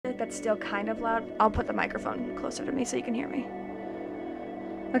it's still kind of loud. I'll put the microphone closer to me so you can hear me.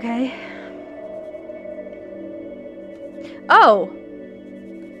 Okay. Oh!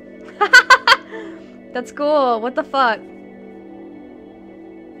 That's cool. What the fuck?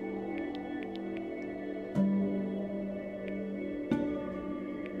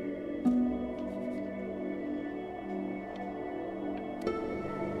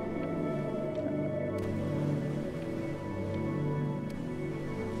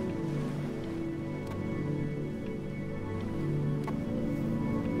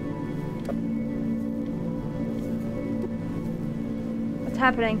 What's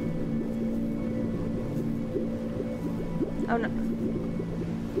happening? Oh no.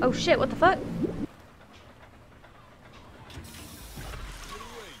 Oh shit, what the fuck? Get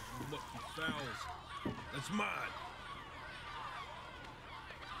away, you lucky fowls. That's mine.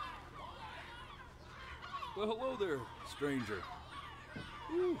 Well, hello there, stranger.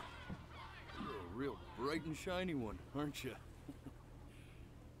 Whew. You're a real bright and shiny one, aren't you?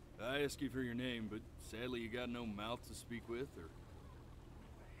 I asked you for your name, but sadly you got no mouth to speak with, or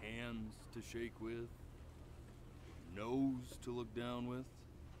hands to shake with, nose to look down with.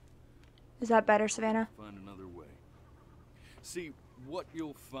 Is that better, Savannah? Find another way. See, what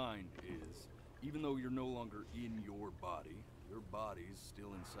you'll find is, even though you're no longer in your body's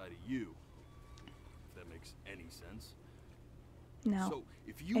still inside of you. If that makes any sense. No. So,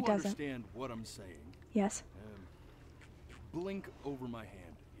 if you it doesn't. understand what I'm saying, Yes. blink over my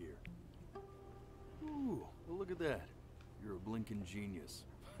hand here. Ooh, well, look at that. You're a blinking genius.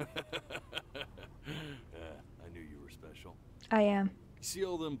 I knew you were special. I am. You see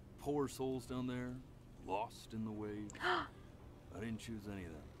all them poor souls down there, lost in the waves? I didn't choose any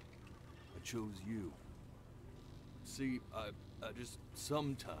of them. I chose you. See, I just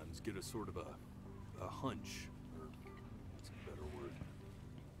sometimes get a sort of a hunch, or what's a better word?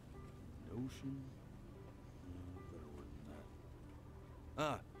 Notion? No, better word than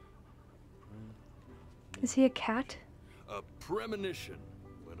that. Is he a cat? A premonition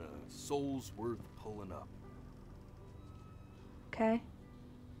when a soul's worth pulling up. Okay.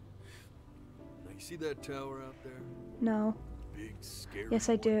 Now you see that tower out there? No. Big, scary Yes,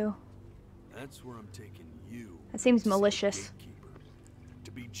 I one? do. That's where I'm taking you. That seems to see the malicious. gatekeeper,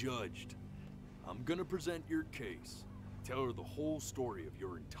 to be judged. I'm gonna present your case. Tell her the whole story of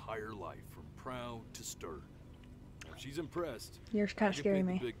your entire life, from proud to stern. If she's impressed, You're kind of you scaring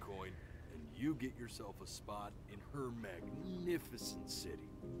pay me. the Bitcoin, and you get yourself a spot in her magnificent city.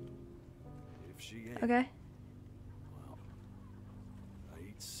 If she ain't, Okay. well, I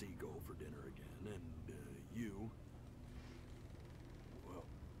eat seagull for dinner again, and you, well,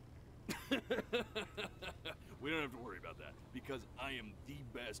 we don't have to worry about that, because I am the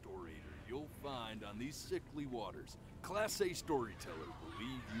best orator you'll find on these sickly waters. Class A storyteller,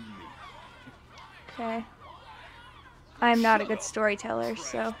 believe you me. Okay. I'm not a Shut good up, storyteller,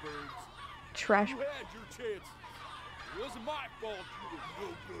 so trash birds. trash. You had your chance. It wasn't my fault you were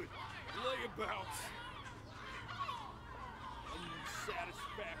no good. Layabouts.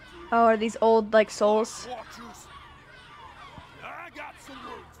 Unsatisfactory. Oh, are these old like souls? Watchers. I got some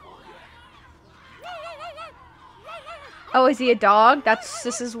words for you. Oh, is he a dog?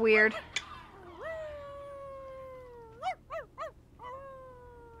 This is weird.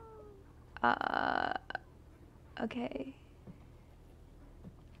 Okay.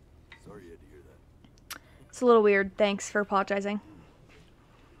 Sorry you had to hear that. It's a little weird. Thanks for apologizing.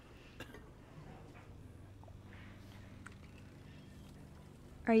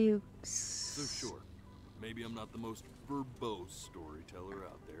 Are you... So sure, maybe I'm not the most verbose storyteller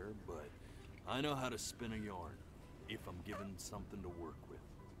out there, but I know how to spin a yarn if I'm given something to work with.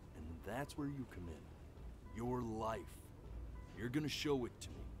 And that's where you come in. Your life. You're gonna show it to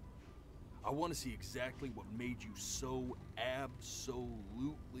me. I want to see exactly what made you so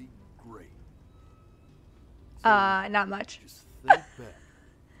absolutely great. So not much. just think back to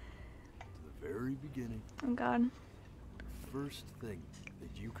the very beginning, Oh god. the first thing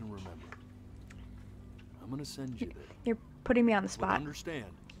that you can remember. I'm gonna send you there. You're putting me on the But spot. understand,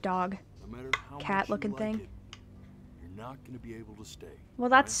 Dog. no matter how Cat much you looking like thing. it, you're not gonna be able to stay. Well,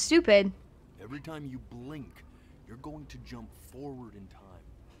 that's stupid. Every time you blink, you're going to jump forward in time.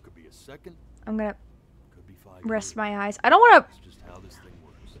 Could be a second, I'm gonna could be 5 rest years. my eyes. I don't wanna... That's just how this thing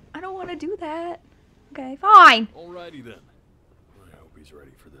works. I don't wanna do that. Okay, fine. Alrighty then. I hope he's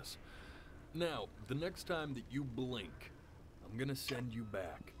ready for this. Now, the next time that you blink, I'm gonna send you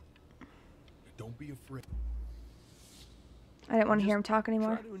back. Don't be afraid. I didn't want to hear him talk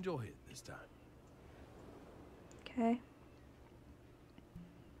anymore. Try to enjoy it this time. Okay.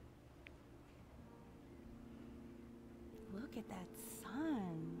 Look at that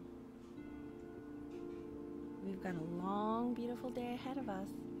sun. We've got a long, beautiful day ahead of us.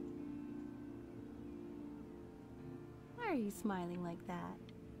 Why are you smiling like that?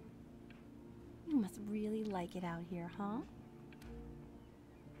 You must really like it out here, huh?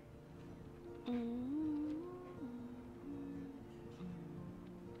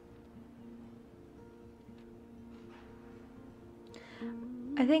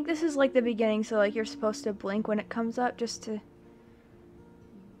 I think this is like the beginning, so like you're supposed to blink when it comes up just to...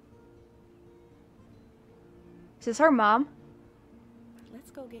 Is this our mom?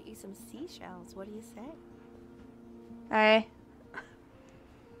 Let's go get you some seashells. What do you say? Hey.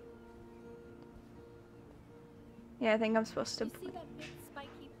 Yeah, I think I'm supposed to... You see that big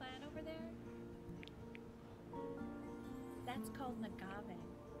spiky plant over there? That's called an agave.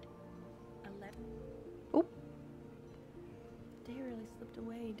 11. Oop. Day really slipped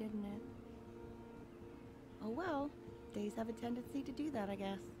away, didn't it? Oh well, days have a tendency to do that, I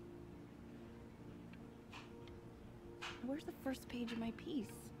guess. Where's the first page of my piece?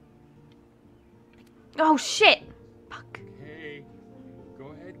 Oh, shit! Fuck. Hey, go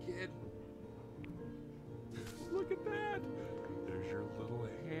ahead, kid. Look at that. There's your little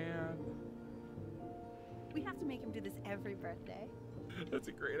hand. We have to make him do this every birthday. That's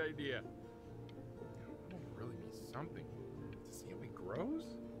a great idea. It would really be something to see how he grows.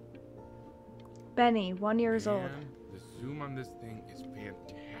 Benny, 1 year old. Man, the zoom on this thing is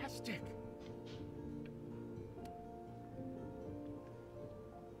fantastic.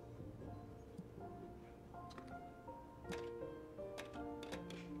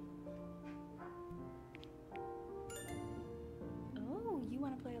 Oh, you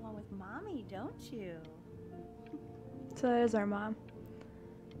want to play along with Mommy, don't you? So that is our mom.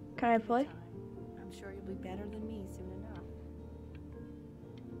 Can I play? Time. I'm sure you'll be better than me soon enough.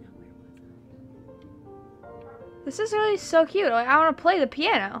 Now where was I? This is really so cute. I want to play the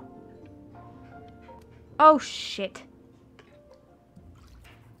piano. Oh, shit.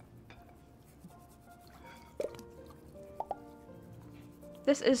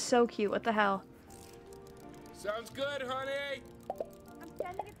 This is so cute. What the hell? Sounds good, honey. I'm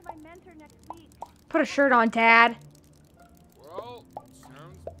sending it to my mentor next week. Put a shirt on, Dad. Well,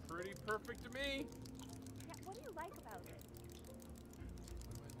 sounds pretty perfect to me. Yeah, what do you like about it?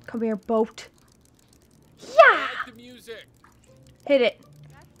 Come here, boat. I Yeah! like the music. Hit it.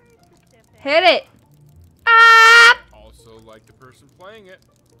 That's very specific. Hit it. Ah! Also like the person playing it.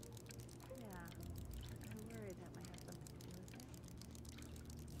 Yeah. I'm worried that might have something to do with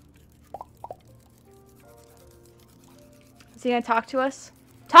it. Is he gonna talk to us?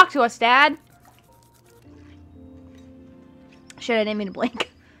 Talk to us, Dad. Shit, I didn't mean to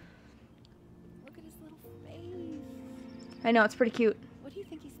blink. Look at his little face. I know, it's pretty cute. What do you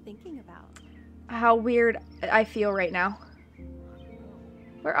think he's thinking about? How weird I feel right now.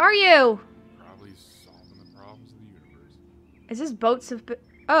 Where are you? Probably solving the problems of the universe. Is this boat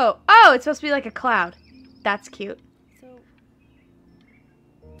Oh, it's supposed to be like a cloud. That's cute. So,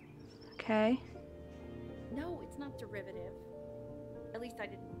 Okay. No, it's not derivative. At least I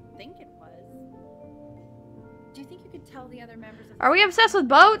didn't think it was. Do you think you could tell the other members of the Are we staff obsessed with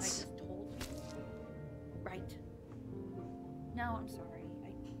what I boats? just told you? Right. No, I'm sorry.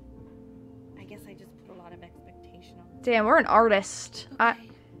 I guess I just put a lot of expectation on it. Damn, we're an artist. Okay,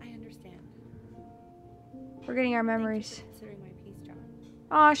 I understand. We're getting our Thank you memories. for considering my piece, John.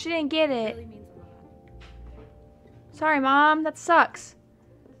 Oh, she didn't get It it. really means a lot. Sorry, Mom. That sucks.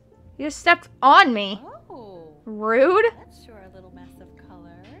 You just stepped on me. oh, Rude. that's sure a little mess of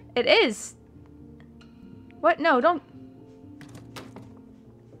color. It is. What? No, don't.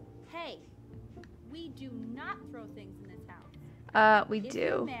 Hey, we do not throw things in this house. We If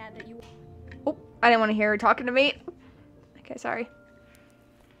you're do. mad that you Oh, I didn't want to hear her talking to me. Okay, sorry.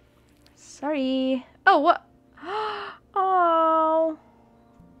 Sorry. Oh, what? Oh.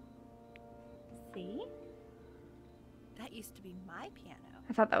 See? That used to be my piano.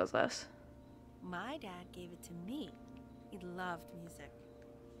 I thought that was us. My dad gave it to me. He loved music.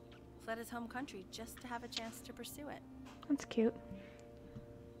 Fled his home country just to have a chance to pursue it. That's cute.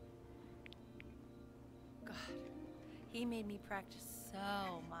 God, he made me practice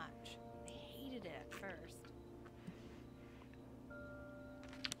so much. I hated it at first.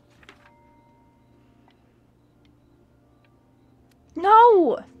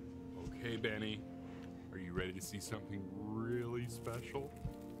 No! Okay, Benny. Are you ready to see something really special?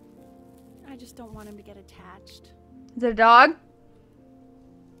 I just don't want him to get attached. Is it a dog?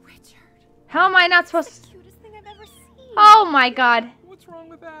 Richard, How am I not supposed the to? cutest thing I've ever seen. Oh my god. What's wrong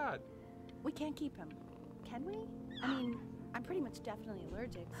with that? We can't keep him, can we? I mean, I'm pretty much definitely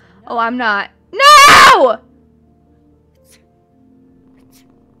allergic, so no. Oh, I'm not. No!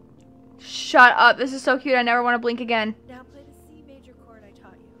 Shh. Shut up. This is so cute. I never want to blink again. Now play the C major chord I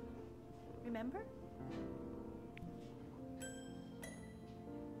taught you. Remember?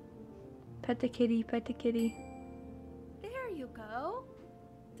 Pet the kitty, pet the kitty. There you go.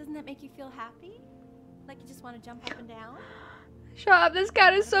 Doesn't that make you feel happy? Like you just want to jump up and down? Shut up. This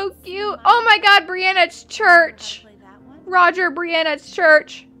cat is so cute. Oh my god, Brianna, it's church. Play that one. Roger, Brianna, it's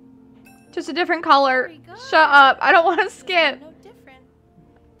church. Just a different color. Very good. Shut up. I don't want to skip. No different.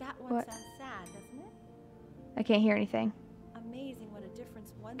 That one What? sounds sad, doesn't it? I can't hear anything. Amazing what a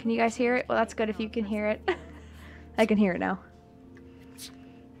difference one. Can you guys hear it? Well, that's good if you can hear it. I can hear it now.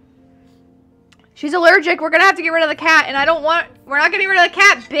 She's allergic. We're gonna have to get rid of the cat, and I don't want. We're not getting rid of the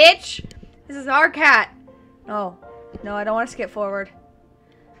cat, bitch. This is our cat. No, no, I don't want to skip forward.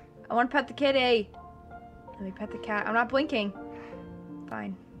 I want to pet the kitty. Let me pet the cat. I'm not blinking.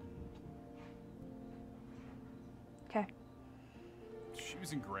 Fine. Okay. She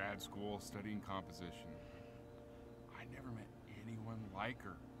was in grad school studying composition. I never met anyone like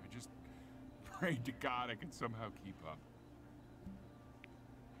her. I just prayed to God I could somehow keep up.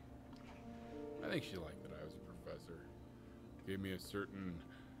 I think she liked that I was a professor. Gave me a certain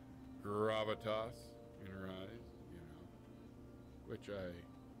gravitas in her eyes, you know, which I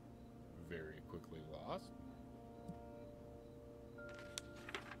very quickly lost.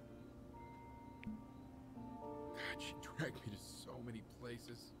 God, she dragged me to so many places.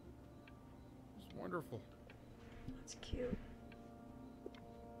 It was wonderful. That's cute.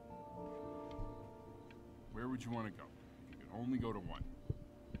 Where would you want to go? You could only go to one.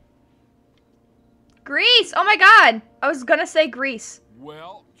 Greece. Oh my god. I was gonna say Greece.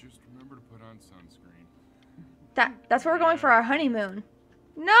 Well, just remember to put on sunscreen. That's where we're going for our honeymoon.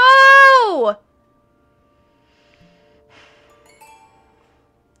 No!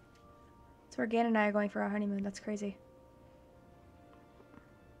 That's where Gan and I are going for our honeymoon. That's crazy.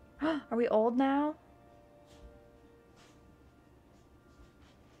 Are we old now?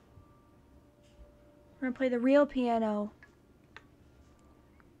 We're gonna play the real piano.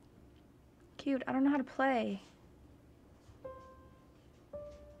 Cute. I don't know how to play.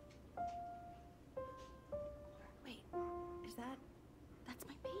 Wait, that's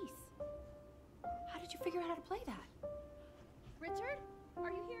my piece. How did you figure out how to play that? Richard, are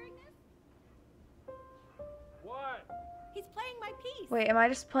you hearing this? What? He's playing my piece. Wait, am I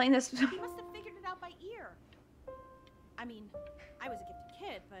just playing this? He must have figured it out by ear. I mean, I was a gifted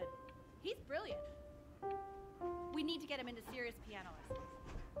kid, but he's brilliant. We need to get him into serious piano lessons.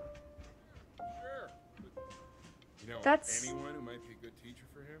 Sure. But, you know, That's- anyone who might be a good teacher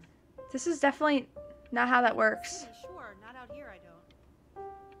for him? This is definitely not how that works. Yeah, sure, not out here, I don't.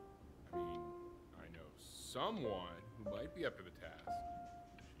 I mean, I know someone who might be up to the task.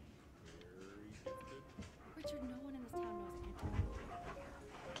 Very gifted. Richard, no one in this town knows Anthony.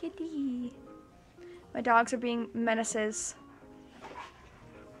 Kitty. My dogs are being menaces.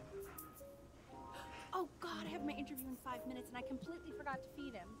 Oh God, I have my interview in 5 minutes and I completely forgot to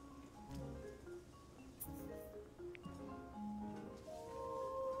feed him.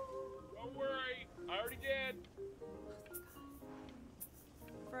 Don't worry, I already did.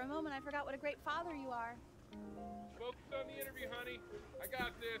 For a moment, I forgot what a great father you are. Focus on the interview, honey. I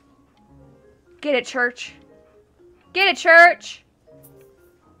got this. Get it, church. Get it, church.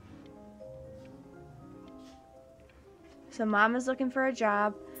 So mom is looking for a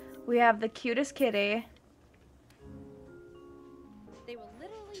job. We have the cutest kitty. They will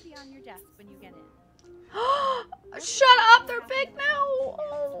literally be on your desk when you get in. Shut up, they're big now.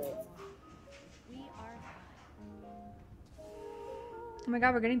 Oh. We are Oh my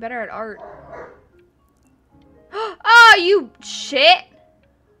god, we're getting better at art. Oh, you shit.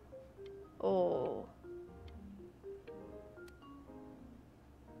 Oh.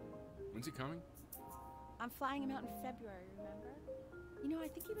 When's he coming? I'm flying him out in February, remember? You know, I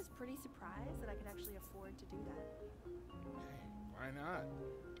think he was pretty surprised that I could actually afford to do that. Hey, why not?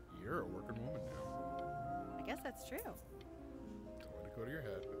 You're a working woman now. I guess that's true. Don't let it go to your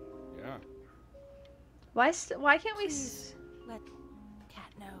head, but yeah. Why can't we Please let the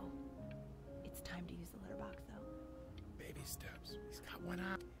cat know. It's time to use the litter box, though. Baby steps. He's got one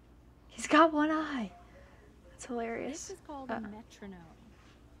eye. He's got one eye. That's hilarious. This is called a metronome.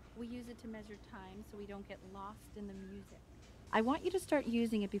 We use it to measure time so we don't get lost in the music. I want you to start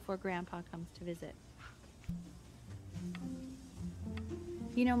using it before Grandpa comes to visit.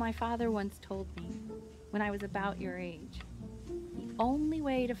 You know, my father once told me, when I was about your age, the only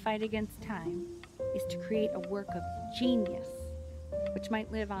way to fight against time is to create a work of genius, which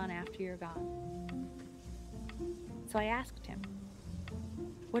might live on after you're gone. So I asked him,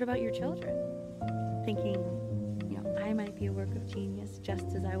 what about your children? Thinking, you know, I might be a work of genius just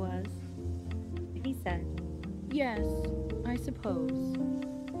as I was. He said, yes, I suppose.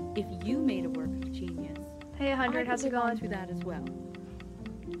 If you made a work of genius, Hey, 100, how's it I going? through that as well.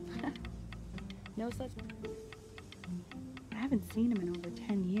 No such. I haven't seen him in over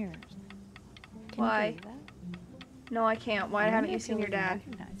 10 years. Can Why? you believe that? No, I can't. Why I haven't wonder you if seen he'll your even dad?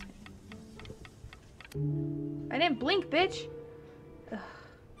 recognize me. I didn't blink, bitch. Ugh.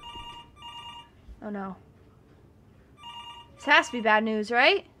 Oh no. This has to be bad news,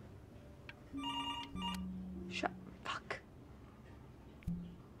 right? Shut. Fuck.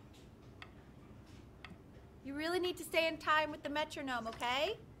 You really need to stay in time with the metronome,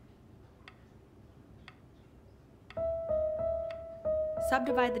 okay?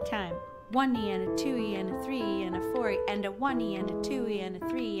 Subdivide the time. 1E and a 2E and a 3E and a 4E and a 1E and a 2E and a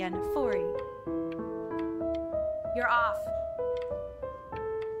 3E and a 4E. You're off.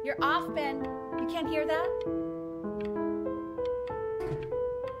 You're off, Ben. You can't hear that?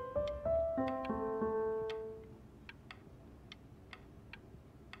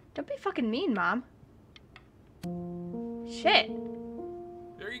 Don't be fucking mean, Mom. Shit.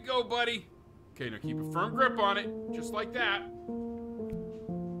 There you go, buddy. Okay, now keep a firm grip on it, just like that.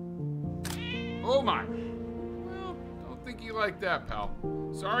 Oh my. Well, don't think you like that, pal.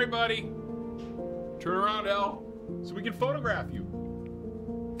 Sorry, buddy. Turn around, Elle, so we can photograph you.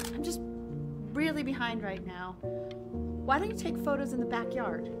 I'm just really behind right now. Why don't you take photos in the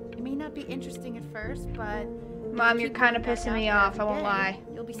backyard? It may not be interesting at first, but Mom, you're keep kind of going back pissing out me there off. I every won't day, lie.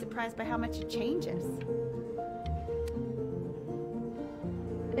 You'll be surprised by how much it changes.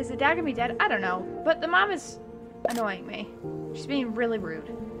 Is the dad gonna be dead? I don't know. But the mom is annoying me. She's being really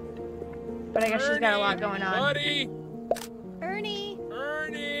rude. But I guess she's got a lot going on. Buddy! Ernie!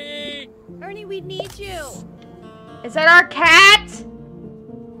 Ernie! Ernie, we need you! Is that our cat?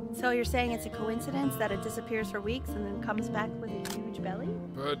 So you're saying it's a coincidence that it disappears for weeks and then comes back with a huge belly?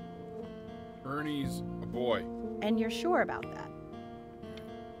 But Ernie's a boy. And you're sure about that?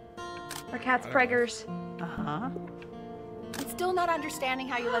 Our cat's I don't know. preggers. Uh-huh. I'm still not understanding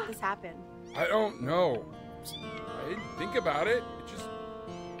how you let this happen. I don't know. I didn't think about it. It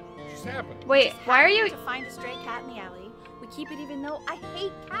just happened. Wait, why are you... To find a stray cat in the alley. We keep it even though I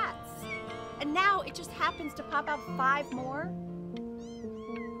hate cats. And now it just happens to pop out 5 more.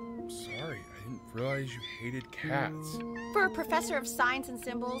 I'm sorry. I didn't realize you hated cats. For a professor of signs and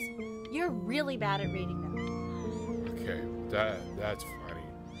symbols, you're really bad at reading them. Okay, that's funny.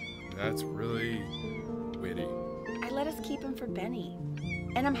 That's really witty. I let us keep him for Benny.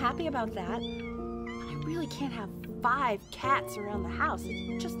 And I'm happy about that. But I really can't have 5 cats around the house.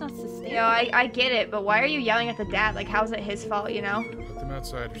 It's just not sustainable. You know, I get it, but why are you yelling at the dad? Like, how's it his fault, you know? Put them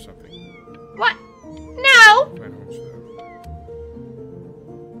outside or something. What? No! Find homes for them.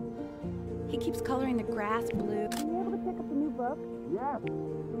 He keeps coloring the grass blue. Are you able to pick up the new book? Yes.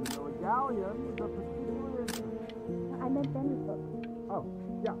 The Galleon is a particular interest. I meant Benny's book. Oh,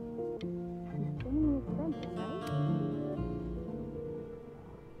 yeah. Extremely expensive, right?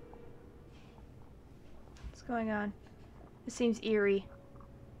 What's going on? This seems eerie.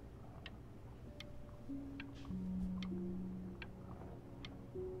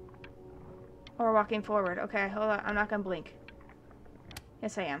 Oh, we're walking forward. Okay, hold on. I'm not gonna blink.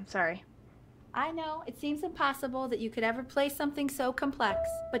 Yes, I am. Sorry. I know, it seems impossible that you could ever play something so complex,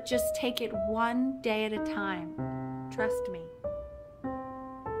 but just take it one day at a time. Trust me.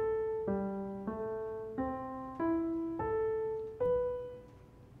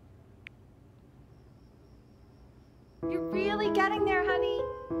 You're really getting there, honey.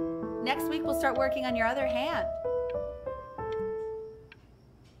 Next week we'll start working on your other hand.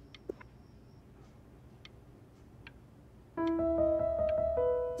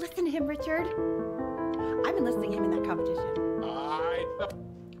 Listen to him, Richard. I've been listening to him in that competition.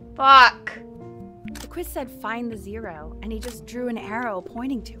 Fuck. The quiz said find the 0, and he just drew an arrow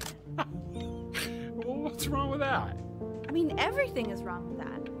pointing to it. Well, what's wrong with that? I mean, everything is wrong with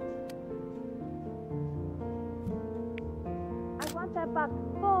that. I want that box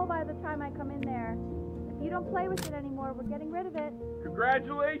full by the time I come in there. If you don't play with it anymore, we're getting rid of it.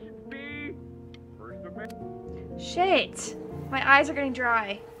 Congratulations, B. First of many. Shit. My eyes are getting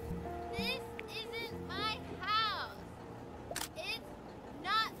dry. This isn't my house. It's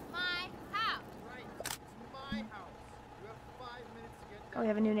not my house. Right, it's my house. You have 5 minutes to get Oh, we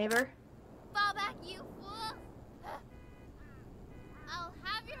have a new neighbor. Fall back, you fool. I'll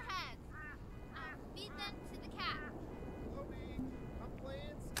have your heads. I'll feed them to the cat. Toby, I'm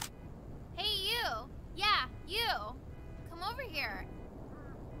playing. Hey, you. Yeah, you. Come over here.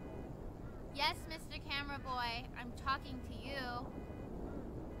 Yes, Mr. Camera Boy, I'm talking to you.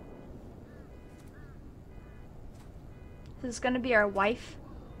 This is gonna be our wife.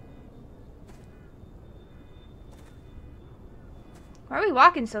 Why are we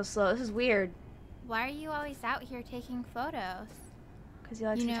walking so slow? This is weird. Why are you always out here taking photos? Because he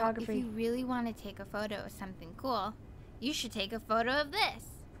likes You know, photography. if you really want to take a photo of something cool, you should take a photo of this.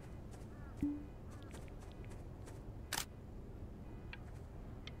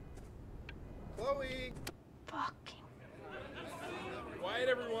 Chloe! Fucking. Quiet,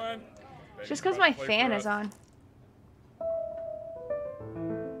 everyone. Just because my fan is on.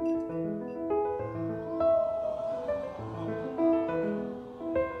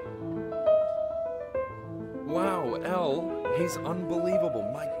 Wow, Elle, he's unbelievable.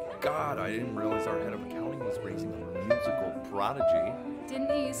 My God, I didn't realize our head of accounting was raising a musical prodigy. Didn't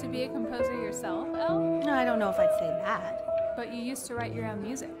you used to be a composer yourself, Elle? No, I don't know if I'd say that. But you used to write your own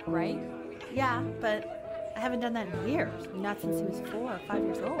music, right? Yeah, but I haven't done that in years. Not since he was 4 or 5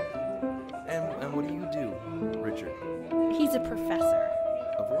 years old. And what do you do, Richard? He's a professor.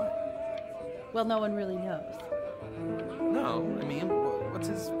 Of what? Well, no one really knows. No, I mean, what's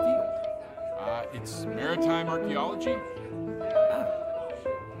his field? It's maritime archaeology.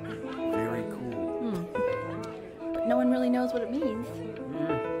 Very cool. But no one really knows what it means.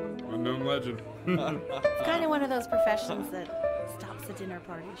 Unknown legend. It's kind of one of those professions that stops the dinner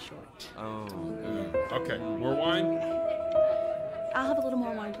party short. Oh. Yeah. Okay, more wine? I'll have a little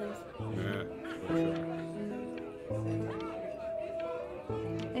more wine, please. Yeah, for sure.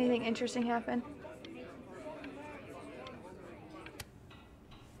 Anything interesting happen?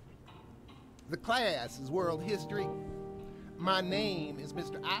 The class is world history. My name is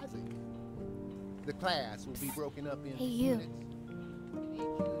Mr. Isaac. The class will be broken up into Hey, you. units.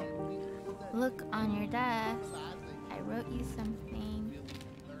 Look on your desk. I wrote you something.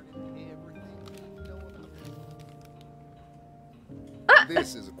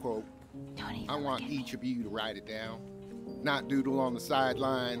 This is a quote. I want each of you to write it down. Not doodle on the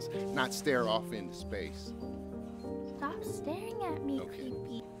sidelines, not stare off into space. Stop staring at me, Okay.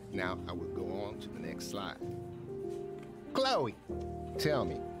 creepy. Now I will go on to the next slide. Chloe, tell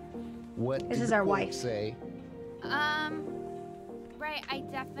me, what This did is the our quote wife. say? Right, I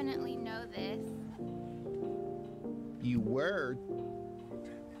definitely know this. You were.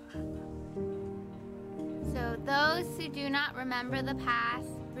 So those who do not remember the past,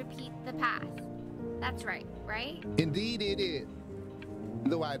 repeat the past. That's right, right? Indeed it is.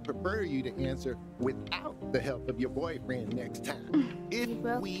 Though I'd prefer you to answer without the help of your boyfriend next time. If You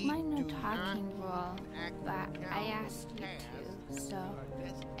broke we my no do talking not rule, act but like I cowards asked you to, past so our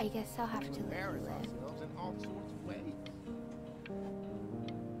destiny, I guess I'll have to let you embarrass live. ourselves in all sorts of ways.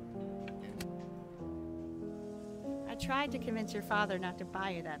 I tried to convince your father not to buy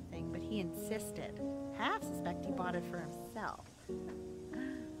you that thing, but he insisted. Half suspect he bought it for himself.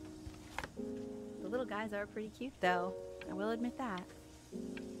 The little guys are pretty cute, though. I will admit that.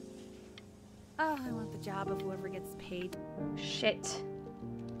 Oh, I want the job of whoever gets paid. Shit.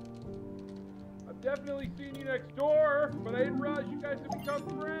 I've definitely seen you next door, but I didn't realize you guys had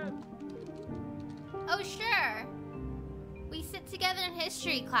become friends. Oh, sure. We sit together in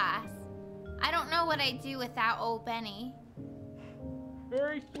history class. I don't know what I'd do without old Benny.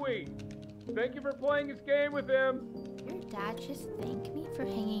 Very sweet. Thank you for playing this game with him. Your dad just thanked me for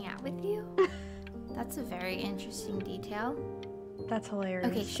hanging out with you? That's a very interesting detail. That's hilarious.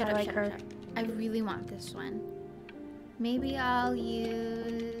 Okay, shut I up, like shut her. up, shut up. I really want this one. Maybe I'll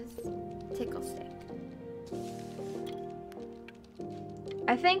use Tickle Stick.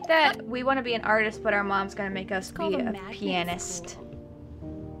 I think that we want to be an artist, but our mom's gonna make us called be a a magnet pianist. school.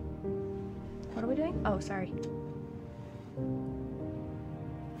 What are we doing? Oh, sorry.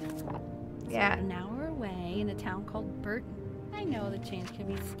 It's Yeah. about an hour away in a town called Burton. I know the change can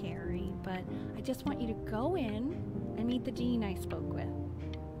be scary, but I just want you to go in and meet the dean I spoke with.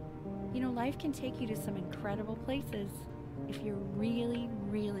 You know, life can take you to some incredible places if you're really,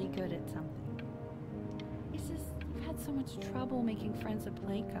 really good at something. It's just, you've had so much trouble making friends at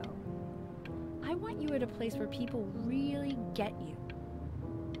Playco. I want you at a place where people really get you.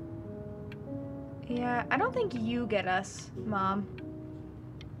 Yeah, I don't think you get us, Mom.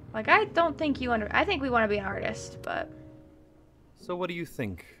 Like, I don't think you I think we want to be an artist, but... So what do you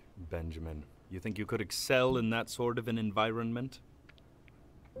think, Benjamin? You think you could excel in that sort of an environment?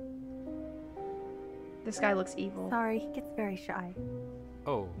 This guy looks evil. Sorry, he gets very shy.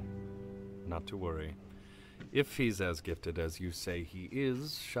 Oh, not to worry. If he's as gifted as you say he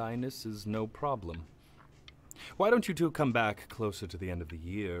is, shyness is no problem. Why don't you two come back closer to the end of the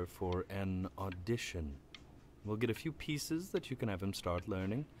year for an audition? We'll get a few pieces that you can have him start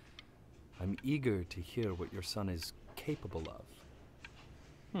learning. I'm eager to hear what your son is capable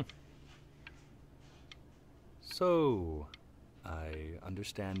of. So, I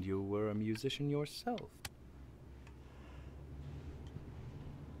understand you were a musician yourself.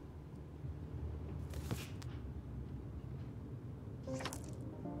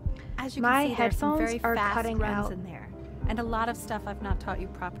 As you My can see, there's some headphones very are fast cutting runs out. in there, and a lot of stuff I've not taught you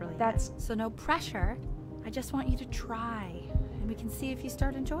properly That's- yet. So no pressure. I just want you to try, and we can see if you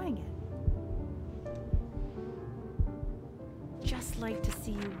start enjoying it. Just like to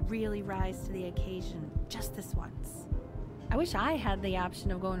see you really rise to the occasion, just this once. I wish I had the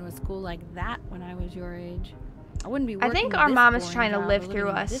option of going to a school like that when I was your age. I wouldn't be I working think with our this mom is boring trying to job live or through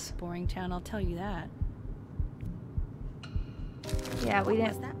living in us. This boring town, I'll tell you that. Yeah, we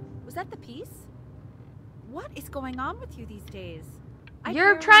What didn't. was that the piece? What is going on with you these days? I You're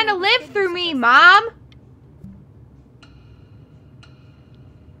barely trying to know the live cities through of me, this- Mom.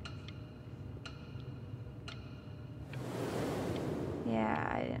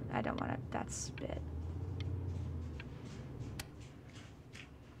 Yeah, I don't want to. That's spit.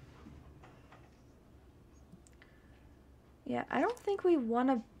 Yeah, I don't think we want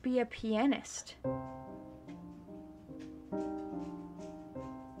to be a pianist.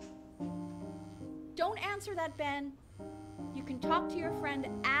 Don't answer that, Ben. You can talk to your friend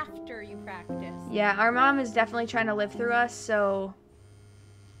after you practice. Yeah, our mom is definitely trying to live through us, so...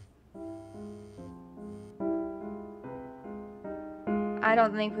 I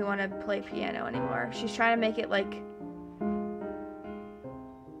don't think we want to play piano anymore. She's trying to make it like...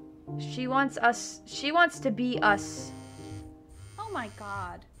 She wants to be us. Oh my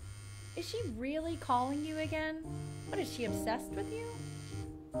god. Is she really calling you again? What, is she obsessed with you?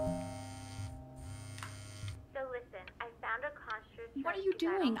 So listen, I found a construct. What are you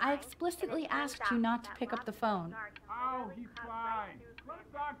doing? I explicitly asked you not to pick up the phone. Oh, he's fine. Let's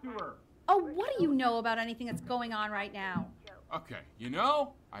talk to her. Oh, what do you know about anything that's going on right now? Okay, you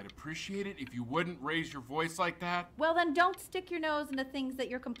know, I'd appreciate it if you wouldn't raise your voice like that. Well, then don't stick your nose into things that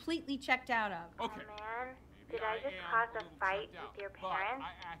you're completely checked out of. Okay. Oh man, did I just cause a fight with your parents?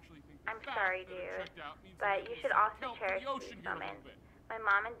 I'm sorry, dude, but you should also cherish these moments. My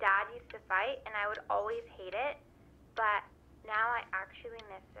mom and dad used to fight, and I would always hate it, but now I actually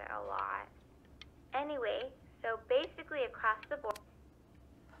miss it a lot. Anyway, so basically across the board...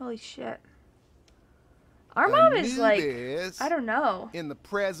 Holy shit. Our mom is like, Anubis, I don't know. in the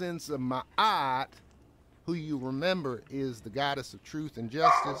presence of Ma'at, who you remember is the goddess of truth and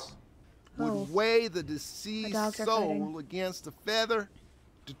justice, Oh. would weigh the My deceased dogs are soul fighting. against a feather,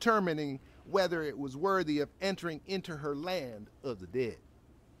 determining whether it was worthy of entering into her land of the dead.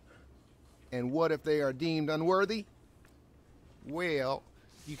 And what if they are deemed unworthy? Well,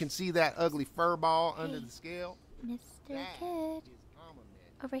 you can see that ugly fur ball under the scale? Mr. That Kid. is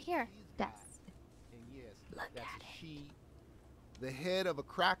Amunet. Over here. Yes. And yes, Look that's at a she. The head of a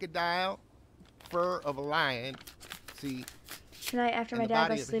crocodile, fur of a lion. See, Tonight, after and my the dad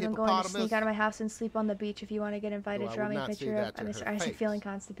body goes of to sleep, a I'm going to hippopotamus. sneak out of my house and sleep on the beach. If you want to get invited, Though I draw would me a not say picture that of to her I should face. feeling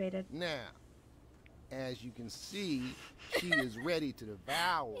constipated. now, as you can see, she is ready to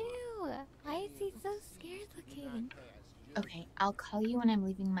devour. Ew. Why is he so scared looking? Okay, I'll call you when I'm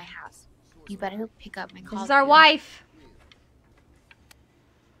leaving my house. You better pick up my call. This is our wife.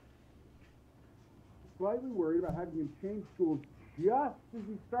 Slightly worried about having him change schools just as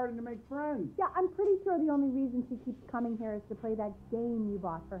he's starting to make friends. Yeah, I'm pretty sure the only reason she keeps coming here is to play that game you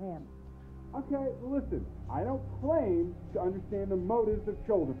bought for him. Okay, listen, I don't claim to understand the motives of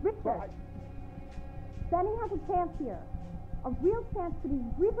children. Richard, Benny has a chance here. A real chance to be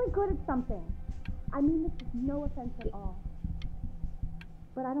really good at something. I mean this is no offense at all.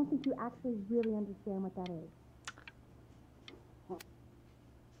 But I don't think you actually really understand what that is.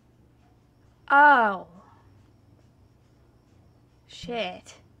 Oh.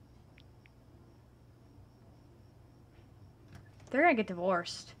 Shit. They're gonna get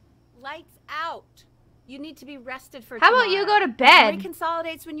divorced. Lights out. You need to be rested for How about you tomorrow. go to bed? Memory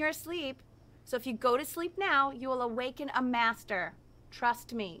consolidates when you're asleep. So if you go to sleep now, you will awaken a master.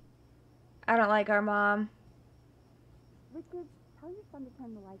 Trust me. I don't like our mom. Richard, tell your son to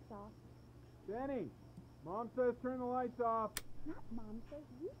turn the lights off. Benny, Mom says turn the lights off. Not Mom says,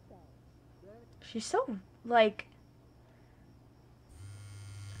 you say. She's so, like...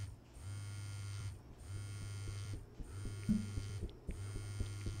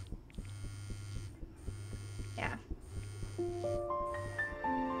 Yeah.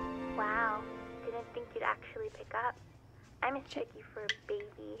 Wow, didn't think you'd actually pick up. I mistook you for a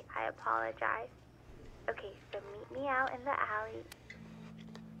baby. I apologize. Okay, so meet me out in the alley.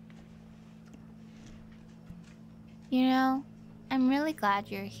 You know, I'm really glad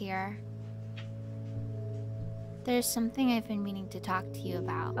you're here. There's something I've been meaning to talk to you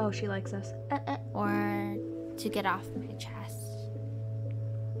about. Oh, she likes us. Or to get off my chest.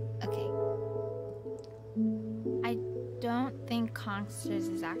 Okay. I don't think Kongsters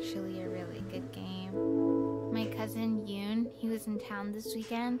is actually a really good game. My cousin Yoon, he was in town this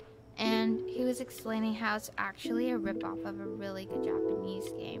weekend, and he was explaining how it's actually a ripoff of a really good Japanese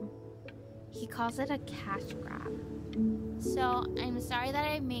game. He calls it a cash grab. So I'm sorry that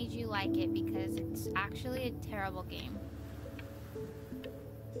I made you like it because it's actually a terrible game.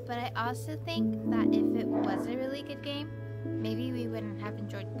 But I also think that if it was a really good game, maybe we wouldn't have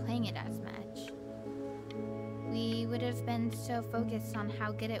enjoyed playing it as much. We would have been so focused on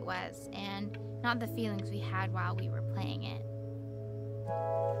how good it was and not the feelings we had while we were playing it.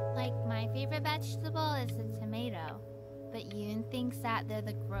 Like, my favorite vegetable is the tomato, but Yoon thinks that they're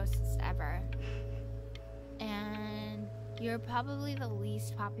the grossest ever. And you're probably the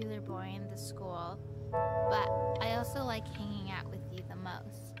least popular boy in the school, but I also like hanging out with you the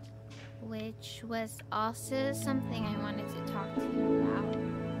most, which was also something I wanted to talk to you about.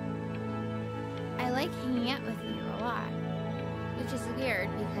 I like hanging out with you a lot, which is weird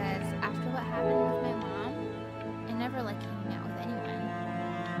because after what happened with my mom, I never like hanging out with anyone.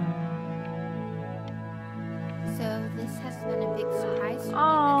 So this has been a big surprise for me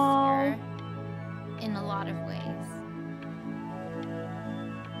this year in a lot of ways.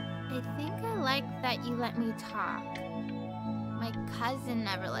 I think I like that you let me talk. My cousin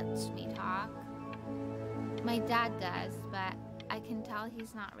never lets me talk. My dad does, but I can tell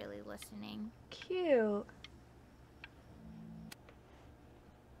he's not really listening. Cute.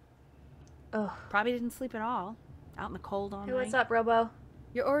 Ugh. Probably didn't sleep at all. Out in the cold all night. Hey, what's up, Robo?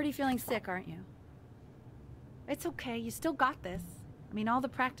 You're already feeling sick, aren't you? It's okay. You still got this. I mean, all the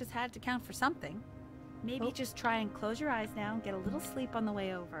practice had to count for something. Maybe just try and close your eyes now and get a little sleep on the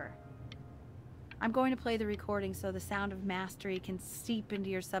way over. I'm going to play the recording so the sound of mastery can seep into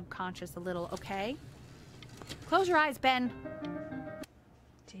your subconscious a little, okay? Close your eyes, Ben.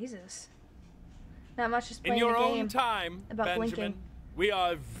 Jesus. Not much just playing In your the game own time, about Benjamin, blinking. we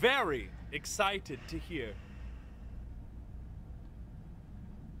are very excited to hear.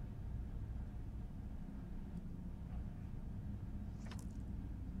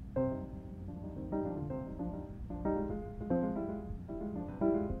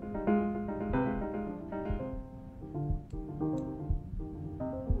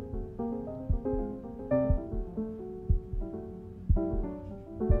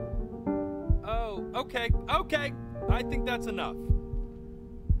 Okay, I think that's enough.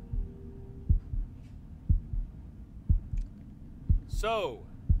 So,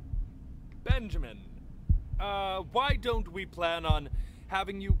 Benjamin, why don't we plan on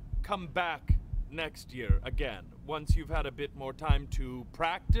having you come back next year again, once you've had a bit more time to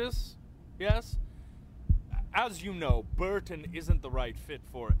practice, yes? As you know, Burton isn't the right fit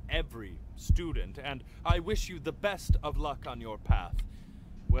for every student, and I wish you the best of luck on your path.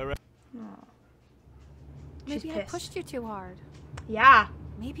 Wherever... Maybe I pushed you too hard. Yeah.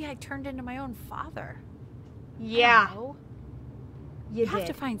 Maybe I turned into my own father. Yeah. You have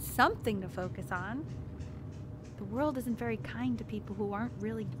to find something to focus on. The world isn't very kind to people who aren't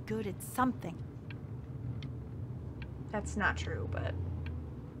really good at something. That's not true, but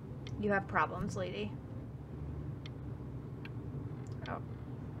you have problems, lady. Oh.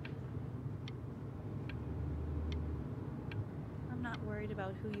 I'm not worried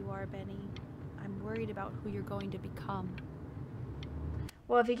about who you are, Benny. I'm worried about who you're going to become.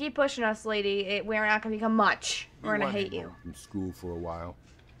 Well, if you keep pushing us, lady, we're not going to become much. We're going to hate you. From school for a while.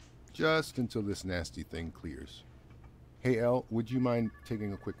 Just until this nasty thing clears. Hey, Elle, would you mind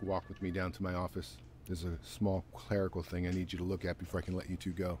taking a quick walk with me down to my office? There's a small clerical thing I need you to look at before I can let you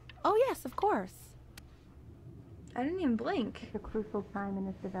two go. Oh, yes, of course. I didn't even blink. It's a crucial time in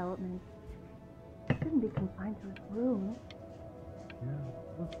his development. He shouldn't be confined to his room.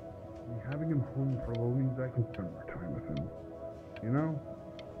 Yeah, having him home for a while means I can spend more time with him. You know?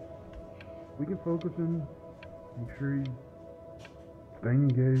 We can focus him, make sure he's staying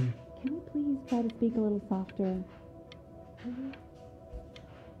engaged. Can you please try to speak a little softer?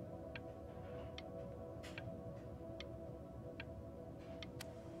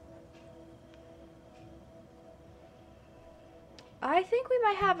 I think we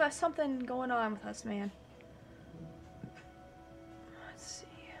might have something going on with us, man. Let's see.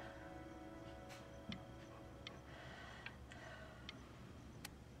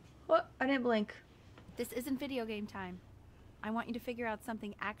 What? I didn't blink. This isn't video game time. I want you to figure out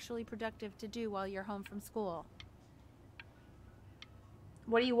something actually productive to do while you're home from school.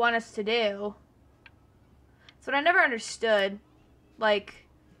 What do you want us to do? That's what I never understood. Like,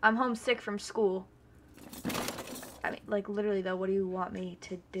 I'm homesick from school. I mean, like, literally, though, what do you want me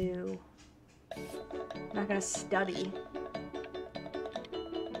to do? I'm not gonna study.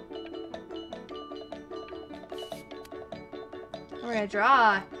 We're gonna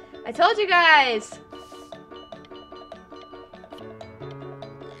draw. I told you guys!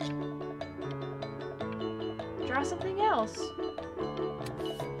 else.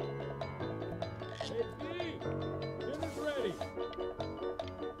 Dinner's ready.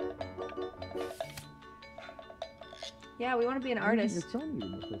 Yeah, we want to be an artist. Your son you,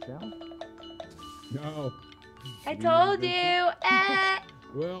 Mr. Sal? No. I told you.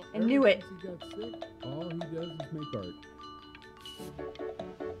 Well, I knew it. Since he got sick, all he does is make art.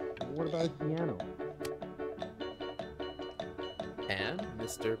 What about a piano? And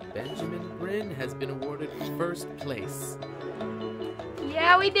Mr. Benjamin Bryn has been awarded first place.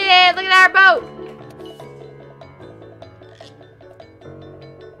 Yeah, we did. Look at our boat.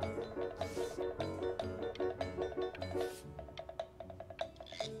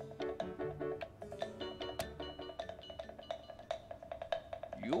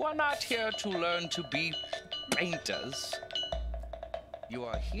 You are not here to learn to be painters. You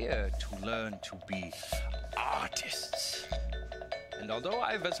are here to learn to be artists. And although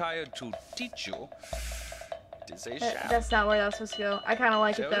I was hired to teach you, it is a sham. That's not where that was supposed to go. I kind of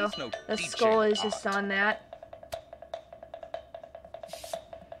like it There though. is no The teaching skull is just on that.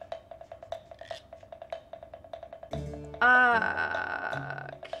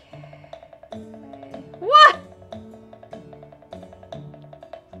 What?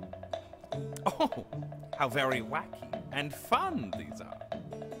 Oh, how very wacky and fun these are.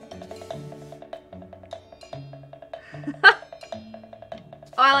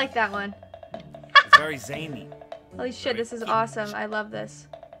 Oh, I like that one. It's very zany. Holy shit, this is awesome. I love this.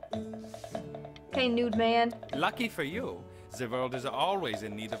 Okay, nude man. Lucky for you, the world is always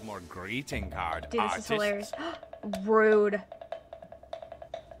in need of more greeting card Dude, this artists. is hilarious. Rude.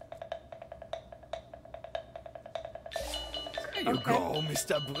 There you go,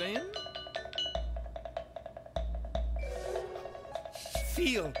 Mr. Bryn.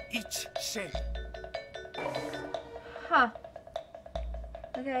 Feel each shape. Huh.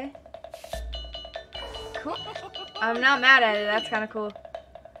 Okay. Cool. I'm not mad at it. That's kind of cool.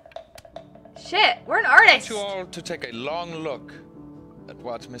 Shit, we're an I want artist. you all to take a long look at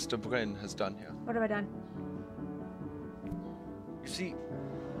what Mr. Bryn has done here. What have I done? You see,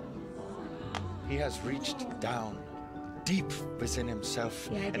 he has reached down deep within himself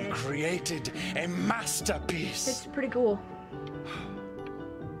Yeah, I and did. created a masterpiece. It's pretty cool.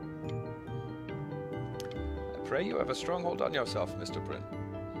 I pray you have a strong hold on yourself, Mr. Bryn.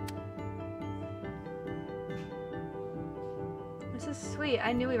 This is sweet.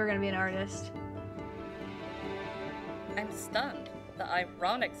 I knew we were going to be an artist. I'm stunned. The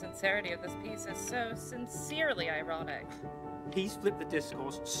ironic sincerity of this piece is so sincerely ironic. He's flipped the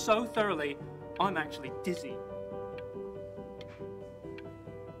discourse so thoroughly, I'm actually dizzy.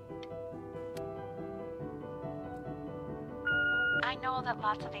 I know that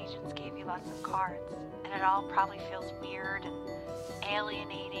lots of agents gave you lots of cards, and it all probably feels weird and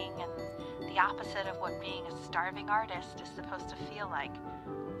alienating and the opposite of what being a starving artist is supposed to feel like.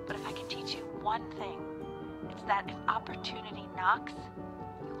 But if I can teach you one thing, it's that if opportunity knocks,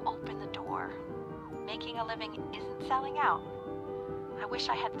 you open the door. Making a living isn't selling out. I wish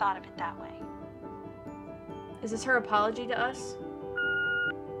I had thought of it that way. Is this her apology to us?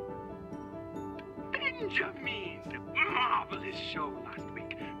 Benjamin! Marvelous show last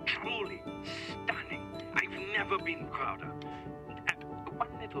week. Truly stunning. I've never been prouder. One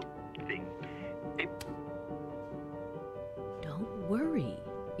little thing. Don't worry.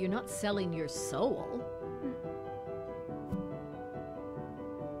 You're not selling your soul.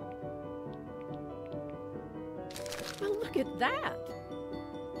 Well, look at that.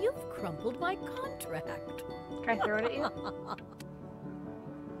 You've crumpled my contract. Can I throw it at you?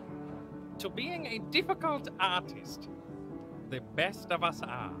 To being a difficult artist, the best of us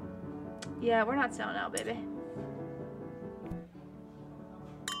are. Yeah, we're not selling out, baby.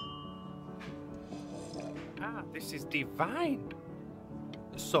 Ah, this is divine.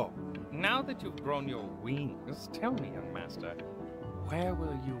 So, now that you've grown your wings, tell me, young master, where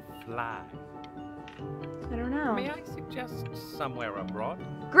will you fly? I don't know. May I suggest somewhere abroad?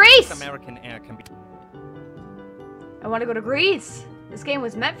 Greece! American air can be. I want to go to Greece. This game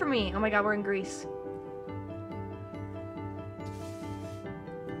was meant for me. Oh my god, we're in Greece.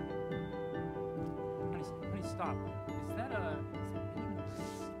 Honey, stop. Is that a...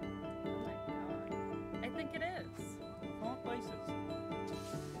 Oh my god. I think it is. All places.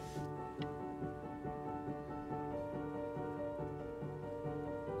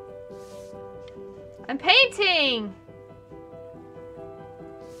 I'm painting!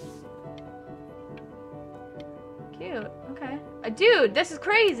 Cute. Okay. Dude, this is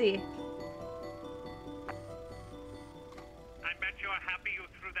crazy. I bet you're happy you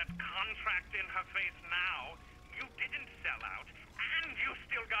threw that contract in her face now. You didn't sell out, and you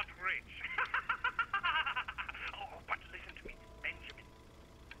still got rich. Oh, but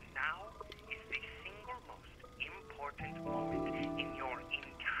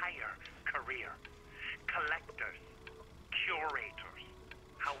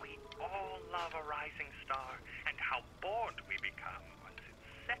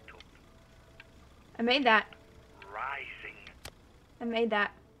I made that. Rising. I made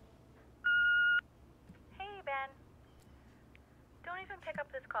that. Hey, Ben. Don't even pick up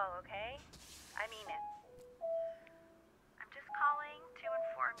this call, okay? I mean it. I'm just calling to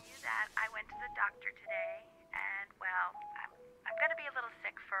inform you that I went to the doctor today, and, well, I'm gonna be a little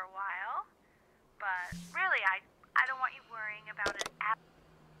sick for a while, but really, I don't want you worrying about an app.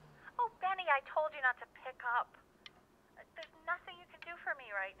 Oh, Benny, I told you not to pick up. There's nothing you can do for me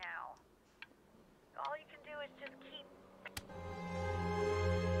right now. All you can do is just keep...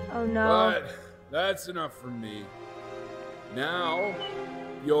 Oh, no. But that's enough from me. Now,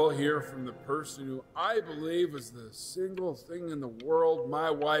 you'll hear from the person who I believe is the single thing in the world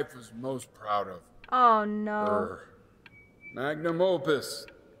my wife was most proud of. Oh, no. Her magnum opus,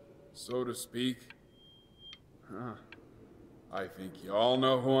 so to speak. Huh. I think you all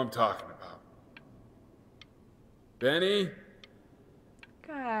know who I'm talking about. Benny?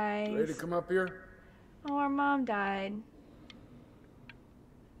 Guys. Ready to come up here? Oh, our mom died.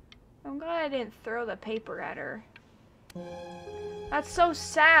 I'm glad I didn't throw the paper at her. That's so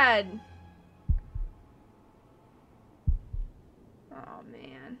sad. Oh,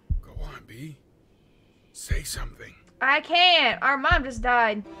 man. Go on, B. Say something. I can't. Our mom just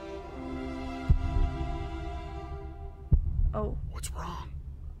died. Oh. What's wrong?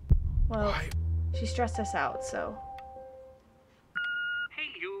 Well, she stressed us out, so.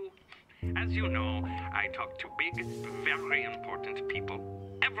 Hey, you. As you know, I talk to big, very important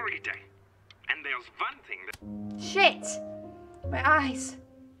people every day. And there's one thing that... Shit! My eyes.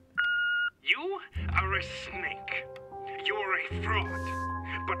 You are a snake. You are a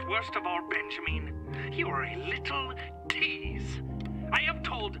fraud. But worst of all, Benjamin, you are a little tease. I have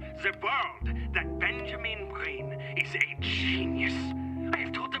told the world that Benjamin Brain is a genius. I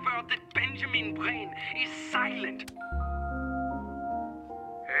have told the world that Benjamin Brain is silent.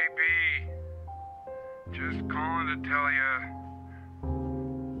 Hey, B. Just calling to tell you.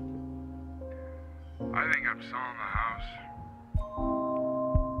 I think I'm selling the house.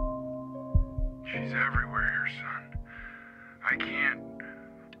 She's everywhere here, son. I can't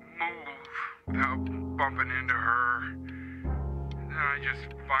move without bumping into her. And then I just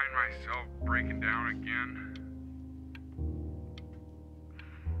find myself breaking down again.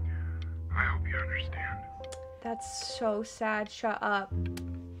 I hope you understand. That's so sad. Shut up.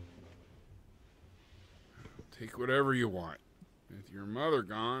 Take whatever you want. With your mother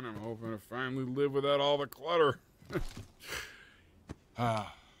gone, I'm hoping to finally live without all the clutter.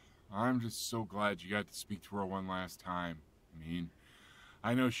 I'm just so glad you got to speak to her one last time. I mean,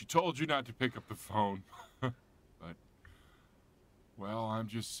 I know she told you not to pick up the phone, but, well, I'm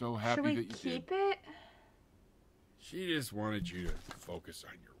just so happy that you did. Should we keep it? She just wanted you to focus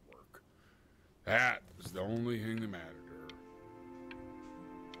on your work. That was the only thing that mattered to her.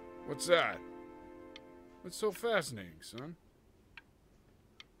 What's that? What's so fascinating, son?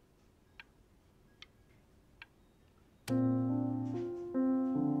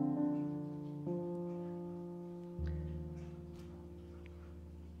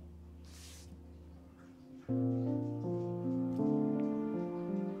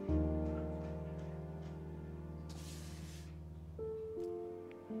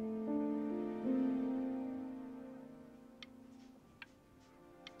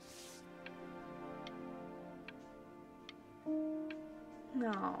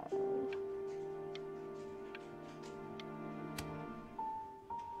 No.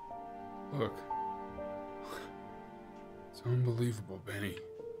 Look. It's unbelievable, Benny.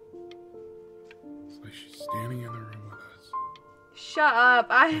 It's like she's standing in the room with us. Shut up.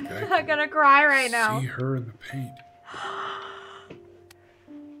 I'm not gonna cry right now. See her in the paint.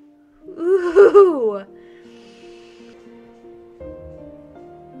 Ooh.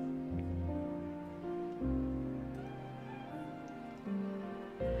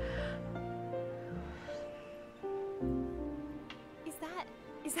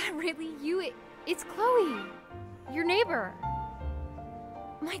 Is that really you? It's Chloe, your neighbor.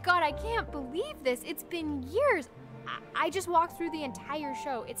 My God, I can't believe this. It's been years. I just walked through the entire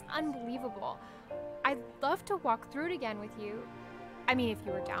show. It's unbelievable. I'd love to walk through it again with you. I mean, if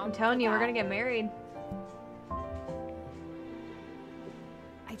you were down. I'm telling you, we're gonna get married.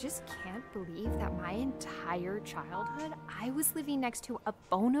 I just can't believe that my entire childhood, I was living next to a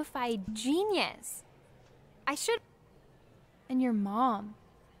bona fide genius. I should. And your mom.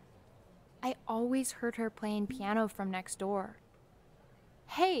 I always heard her playing piano from next door.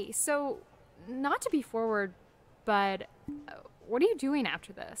 Hey, so, not to be forward, but what are you doing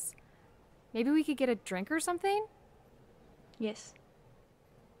after this? Maybe we could get a drink or something? Yes.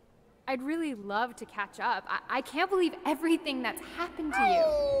 I'd really love to catch up. I can't believe everything that's happened to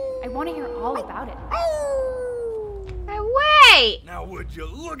you. I want to hear all about it. Wait! Now would you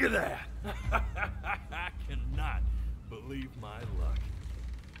look at that? I cannot believe my luck.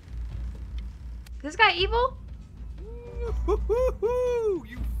 This guy evil?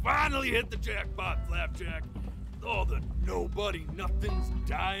 You finally hit the jackpot, Flapjack. All the nobody nothings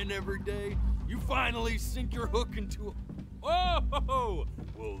dying every day. You finally sink your hook into a... Oh!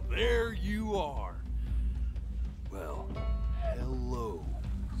 Well, there you are. Well, hello,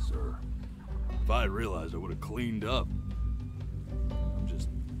 sir. If I had realized, I would have cleaned up. I'm just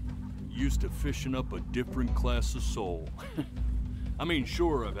used to fishing up a different class of soul. I mean,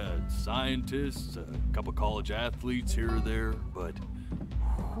 sure, I've had scientists, a couple college athletes here or there, but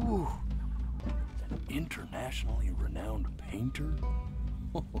whew, an internationally renowned painter?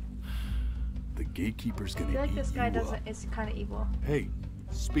 The gatekeeper's gonna I feel like eat this guy you doesn't. up. Is kind of evil. Hey,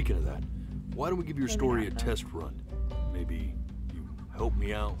 speaking of that, why don't we give your Maybe story a not, though. test run? Maybe you help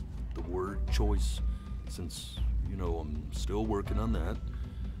me out with the word choice, since, you know, I'm still working on that.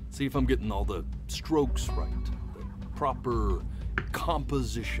 See if I'm getting all the strokes right, the proper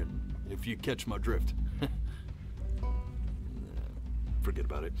composition, if you catch my drift. Forget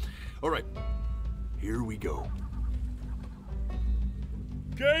about it. All right, here we go.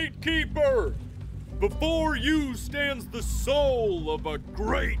 Gatekeeper! Before you stands the soul of a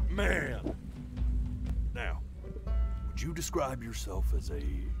great man. Now, would you describe yourself as a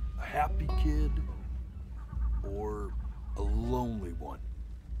happy kid or a lonely one?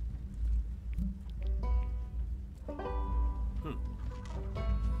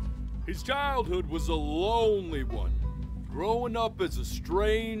 His childhood was a lonely one, growing up as a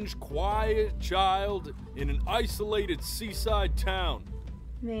strange, quiet child in an isolated seaside town.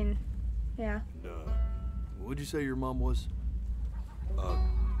 I mean, yeah. What'd you say your mom was? A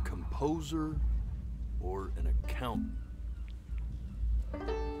composer or an accountant?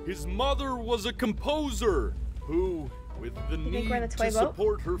 His mother was a composer who, with the You think need we're in the toy to boat?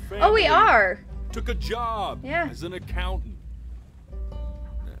 support her family, Oh, we are. took a job Yeah. as an accountant.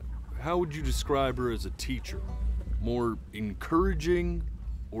 How would you describe her as a teacher? More encouraging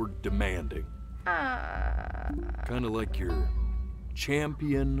or demanding? Kind of like your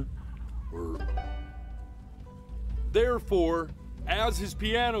champion or... Therefore, as his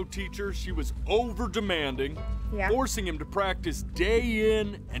piano teacher, she was over-demanding, forcing him to practice day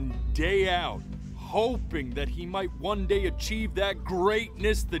in and day out, hoping that he might one day achieve that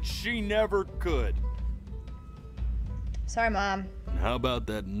greatness that she never could. Sorry, Mom. And how about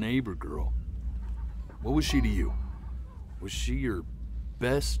that neighbor girl? What was she to you? Was she your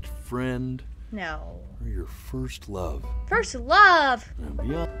best friend No. or your first love? First love.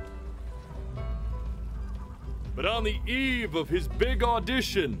 But on the eve of his big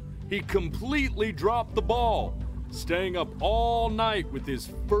audition, he completely dropped the ball, staying up all night with his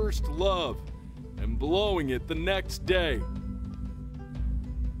first love and blowing it the next day.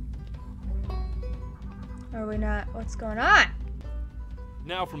 Are we not? What's going on?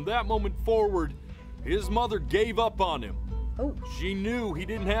 Now, from that moment forward, his mother gave up on him. Oh. She knew he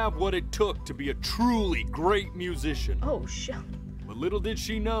didn't have what it took to be a truly great musician. Oh, shit. But little did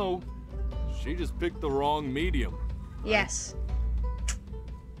she know, she just picked the wrong medium. Yes.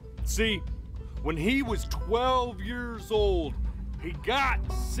 See, when he was 12 years old, he got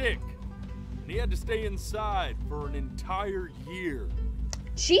sick. And he had to stay inside for an entire year.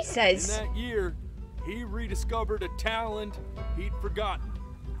 She says. In that year, he rediscovered a talent he'd forgotten.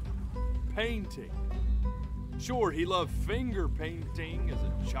 Painting. Sure, he loved finger painting as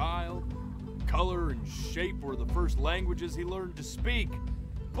a child. Color and shape were the first languages he learned to speak.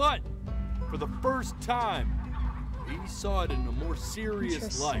 But for the first time, he saw it in a more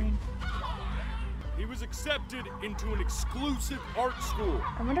serious light. He was accepted into an exclusive art school.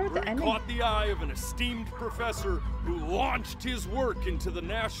 I wonder what the where he ending. caught the eye of an esteemed professor who launched his work into the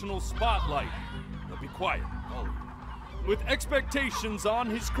national spotlight. Now be quiet, all of you. With expectations on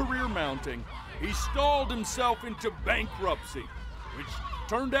his career mounting, he stalled himself into bankruptcy, which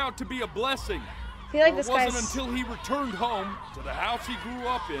turned out to be a blessing. I feel like For this it wasn't guy's- until he returned home to the house he grew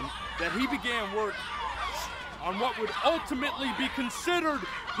up in that he began work on what would ultimately be considered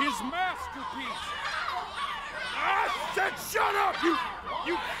his masterpiece. I said shut up, you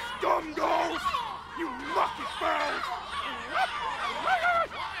scumballs! You mucky fowls!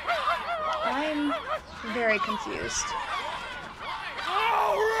 I'm very confused.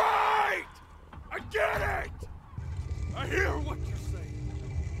 All right! I get it! I hear what you're saying.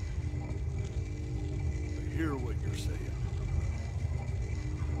 I hear what you're saying.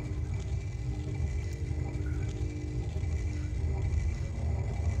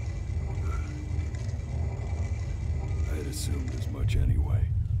 much anyway.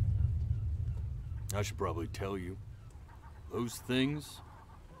 I should probably tell you, those things,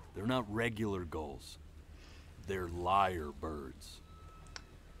 they're not regular gulls. They're lyre birds.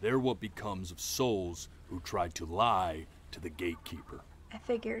 They're what becomes of souls who try to lie to the gatekeeper. I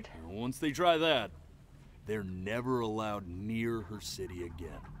figured. And once they try that, they're never allowed near her city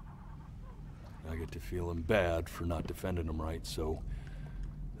again. I get to feeling bad for not defending them right, so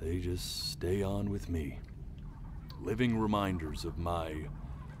they just stay on with me. Living reminders of my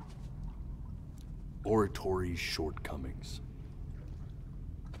oratory shortcomings.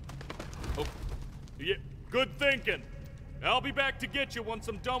 Oh, yeah, good thinking. I'll be back to get you once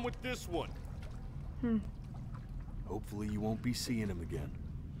I'm done with this one. Hopefully you won't be seeing him again.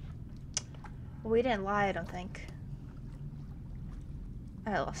 Well, we didn't lie, I don't think.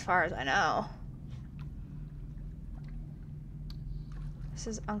 As far as I know. This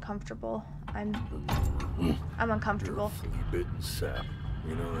is uncomfortable. I'm uncomfortable. You're a flea-bitten sap.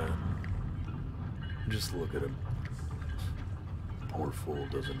 You know that? Just look at him. Poor fool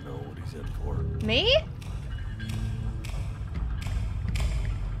doesn't know what he's in for. Me?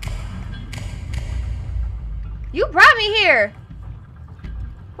 You brought me here!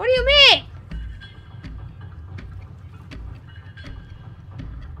 What do you mean?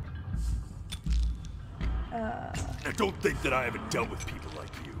 Now don't think that I haven't dealt with people like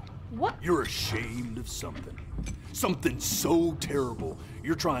you. What? You're ashamed of something. Something so terrible,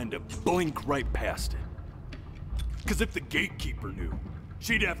 you're trying to blink right past it. Because if the gatekeeper knew,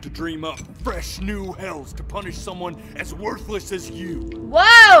 she'd have to dream up fresh new hells to punish someone as worthless as you.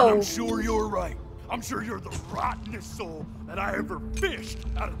 Whoa! And I'm sure you're right. I'm sure you're the rottenest soul that I ever fished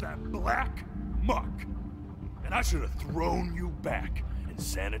out of that black muck. And I should have thrown you back and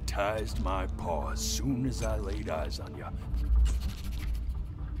sanitized my paw as soon as I laid eyes on you.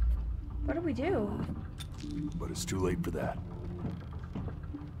 What do we do? But it's too late for that.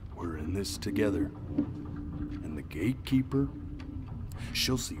 We're in this together. And the gatekeeper,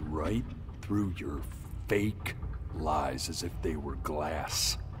 she'll see right through your fake lies as if they were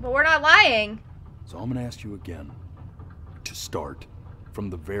glass. But we're not lying. So I'm gonna ask you again to start from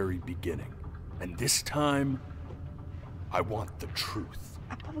the very beginning. And this time, I want the truth.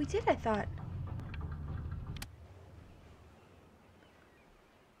 But we did, I thought.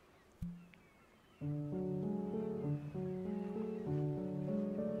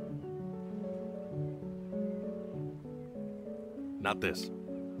 Not this.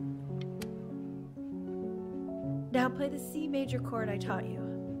 Now play the C major chord I taught you.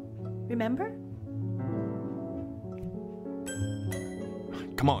 Remember?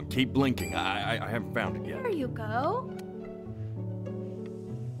 Come on, keep blinking. I haven't found it yet. There you go.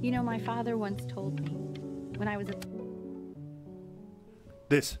 You know, my father once told me when I was a...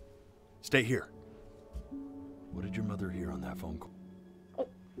 This. Stay here. What did your mother hear on that phone call? Oh.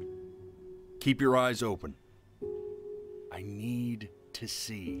 Keep your eyes open. I need to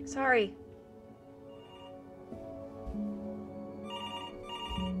see. Sorry.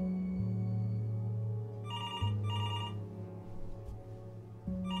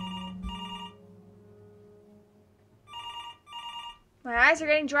 My eyes are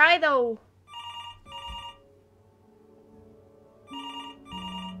getting dry though.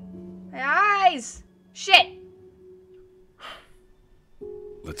 My eyes! Shit!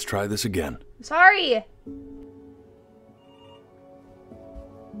 Let's try this again. I'm sorry!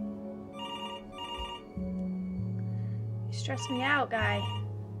 You stress me out, guy.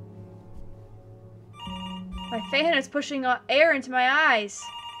 My fan is pushing air into my eyes.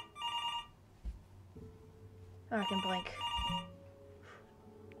 Oh, I can blink.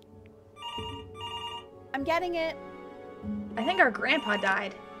 I'm getting it. I think our grandpa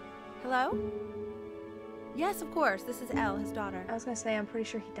died. Hello? Yes, of course. This is Elle, his daughter. I was gonna say, I'm pretty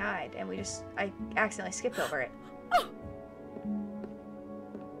sure he died, and I accidentally skipped over it.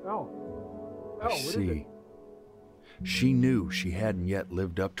 Oh, what is it? See, she knew she hadn't yet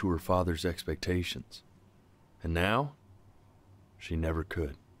lived up to her father's expectations. And now, she never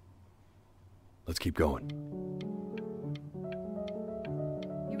could. Let's keep going.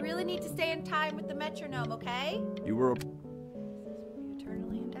 You really need to stay in time with the metronome, okay? You were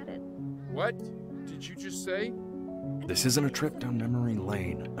Eternally indebted. What did you just say? This isn't a trip down memory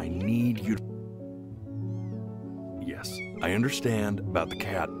lane. I need you to... Yes, I understand about the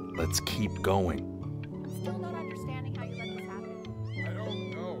cat. Let's keep going. I'm still not understanding how you let this happen. I don't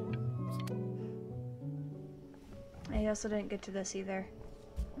know. I also didn't get to this either.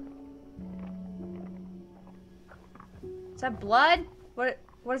 Is that blood? What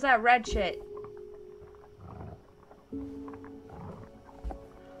is that red shit?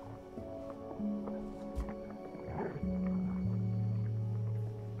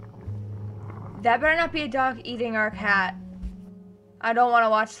 That better not be a dog eating our cat. I don't want to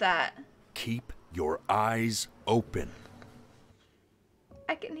watch that. Keep your eyes open.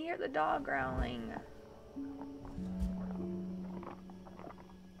 I can hear the dog growling.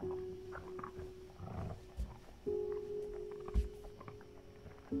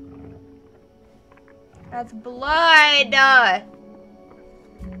 That's blood!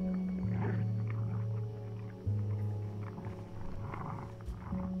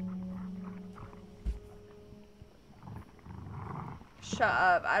 Shut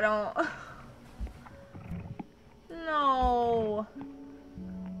up, I don't... No.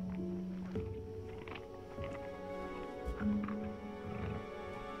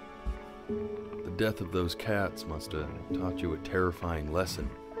 The death of those cats must have taught you a terrifying lesson.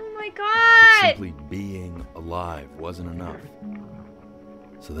 Oh my That god! simply being alive wasn't enough.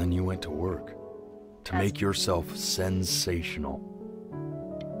 So then you went to work to make yourself sensational.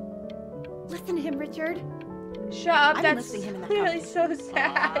 Listen to him, Richard. Shut up, I've been that's listening to him in the clearly house. so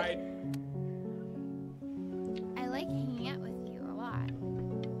sad. I like hanging out with you a lot,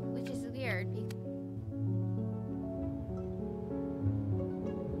 which is weird because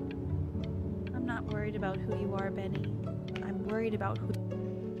I'm not worried about who you are, Benny. I'm worried about who...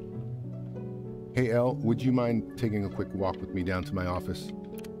 Hey, Elle, would you mind taking a quick walk with me down to my office?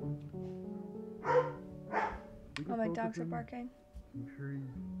 Oh, my dogs are barking. Make sure he's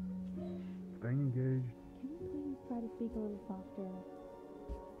staying engaged. Can you please try to speak a little softer?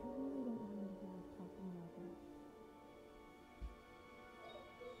 I really don't want him to hear us talking about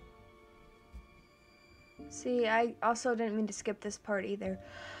this. See, I also didn't mean to skip this part either.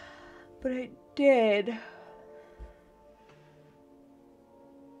 But I did.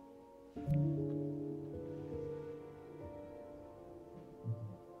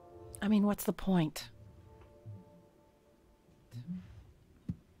 I mean, what's the point?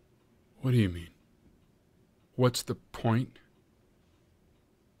 What do you mean? What's the point?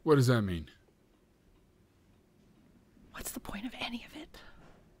 What does that mean? What's the point of any of it?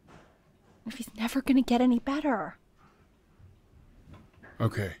 If he's never gonna get any better.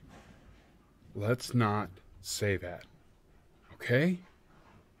 Okay. Let's not say that. Okay?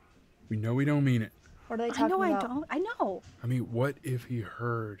 We know we don't mean it. What are they I talking know about? I don't. I know. I mean, what if he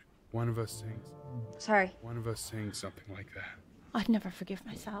heard one of us saying... Sorry. One of us saying something like that? I'd never forgive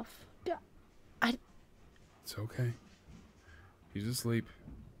myself. It's okay. He's asleep.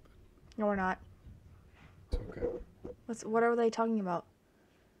 No, we're not. It's okay. What are they talking about?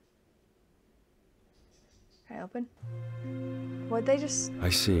 Can I open? What'd they just... I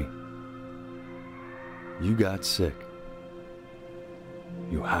see. You got sick.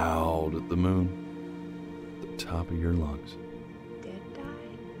 You howled at the moon, at the top of your lungs. Did die?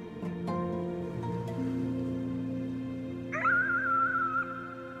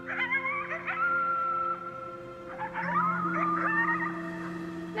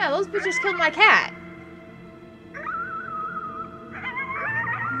 No, those bitches killed my cat.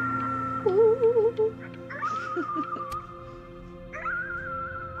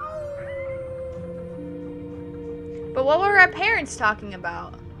 But what were our parents talking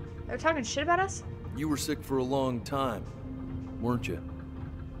about? They were talking shit about us? You were sick for a long time, weren't you?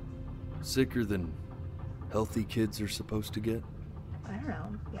 Sicker than healthy kids are supposed to get? I don't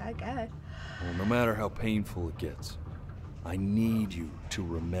know. Yeah, I guess. Well, no matter how painful it gets, I need you to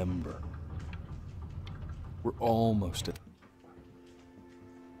remember. We're almost at...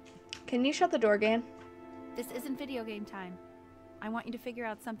 Can you shut the door again? This isn't video game time. I want you to figure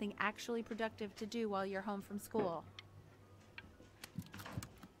out something actually productive to do while you're home from school.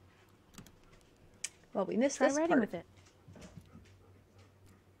 Well, we missed Try this writing part. with it.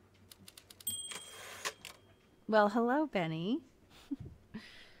 Well, hello, Benny.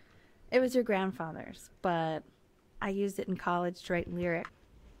 It was your grandfather's, but I used it in college to write lyric.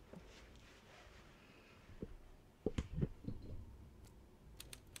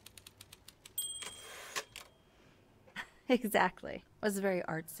 Exactly. It was very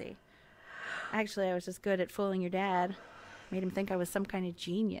artsy. Actually, I was just good at fooling your dad. Made him think I was some kind of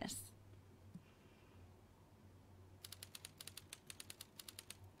genius.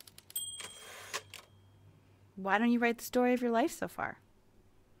 Why don't you write the story of your life so far?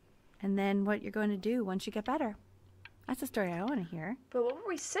 And then what you're going to do once you get better. That's the story I want to hear. But what were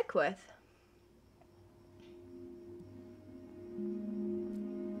we sick with?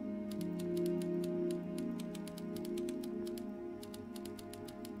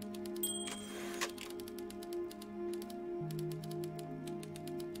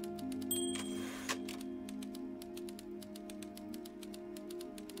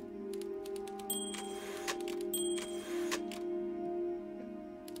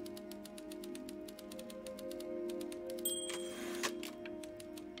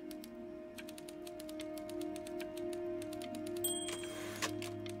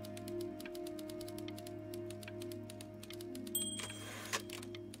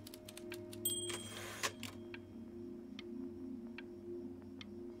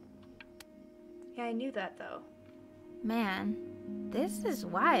 Yeah, I knew that though. Man, this is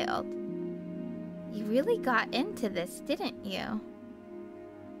wild. You really got into this, didn't you?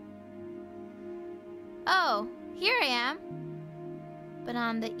 Oh, here I am. But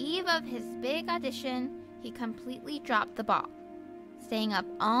on the eve of his big audition, he completely dropped the ball, staying up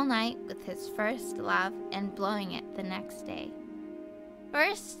all night with his first love and blowing it the next day.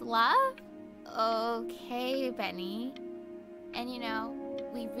 First love? Okay, Benny. And you know,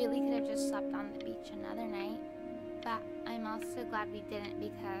 we really could have just slept on the beach another night, but I'm also glad we didn't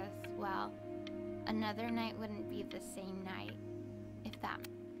because, well, another night wouldn't be the same night, if that...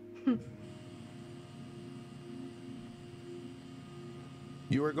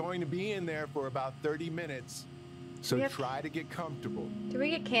 You are going to be in there for about 30 minutes, so try to get comfortable. Did we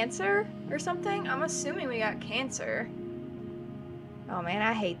get cancer or something? I'm assuming we got cancer. Oh man,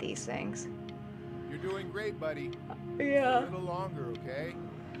 I hate these things. You're doing great, buddy. Yeah. A little longer, okay?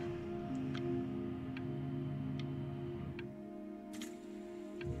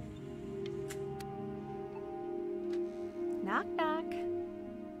 Knock, knock.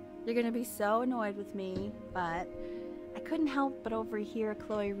 You're gonna be so annoyed with me, but I couldn't help but overhear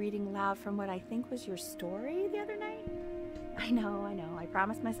Chloe reading loud from what I think was your story the other night. I know. I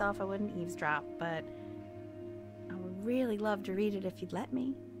promised myself I wouldn't eavesdrop, but I would really love to read it if you'd let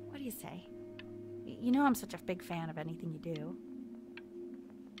me. What do you say? You know I'm such a big fan of anything you do.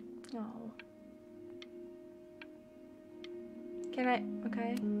 Oh. Can I?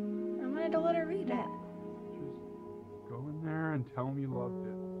 Okay. I wanted to let her read it. Go in there and tell him you loved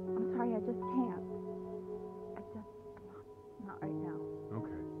it. I'm sorry, I just can't. Not right now.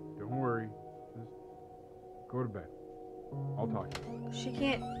 Okay, don't worry. Just go to bed. I'll talk to you. She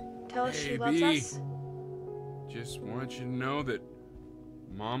can't tell us she Hey, loves B. us? Just want you to know that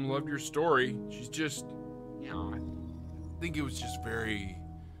Mom loved your story. She's just, you know, I think it was just very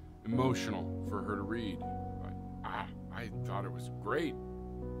emotional for her to read. But I thought it was great.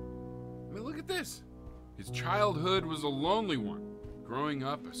 I mean, look at this. His childhood was a lonely one, growing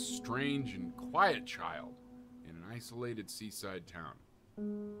up a strange and quiet child in an isolated seaside town. I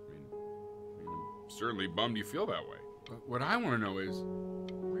mean, I'm certainly bummed you feel that way. But what I want to know is,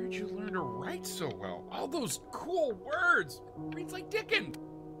 where'd you learn to write so well? All those cool words. Reads like Dickens.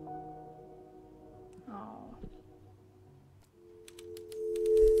 Oh.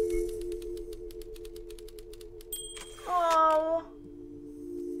 Oh.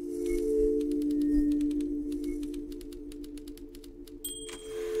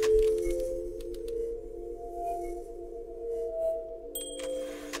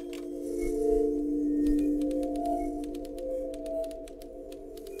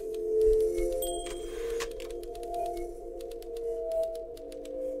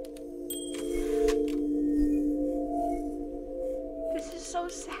 This is so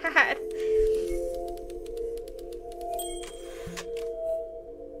sad.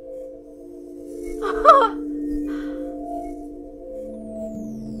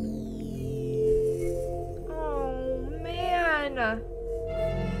 Oh man.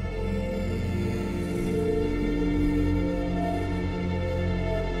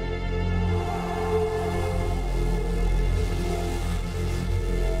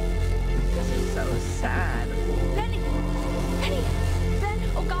 This is so sad. Benny! Benny! Ben!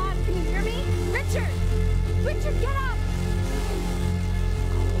 Oh God, can you hear me? Richard! Richard, get up!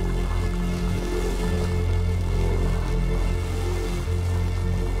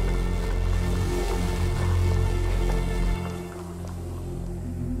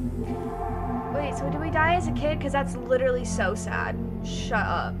 Wait, so did we die as a kid? Because that's literally so sad. Shut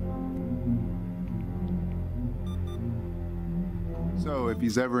up. So if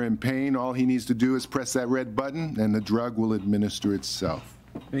he's ever in pain, all he needs to do is press that red button and the drug will administer itself.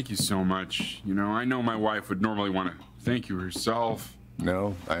 Thank you so much. You know, I know my wife would normally want to thank you herself.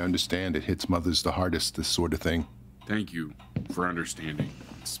 No, I understand. It hits mothers the hardest, this sort of thing. Thank you for understanding.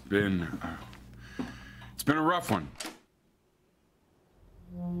 It's been a rough one.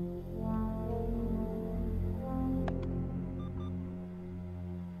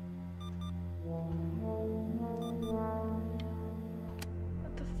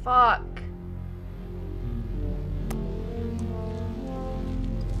 What the fuck?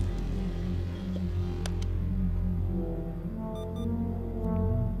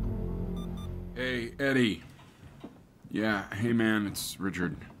 Hey, Eddie. Yeah, hey man, it's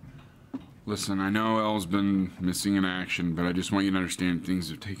Richard. Listen, I know Elle's been missing in action, but I just want you to understand things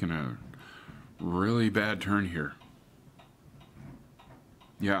have taken a really bad turn here.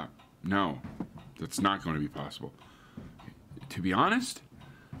 Yeah, no, that's not going to be possible. To be honest,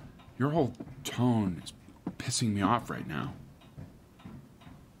 your whole tone is pissing me off right now.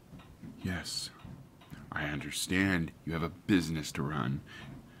 Yes, I understand you have a business to run.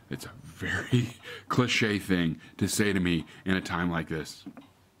 It's a very cliche thing to say to me in a time like this.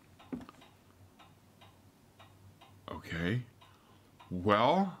 Okay.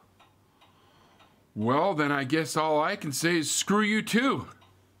 Well, then I guess all I can say is screw you too.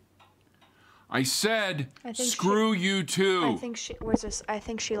 I said screw you too. I think she, where's this? I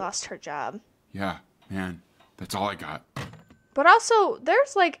think she lost her job. Yeah, man, that's all I got. But also,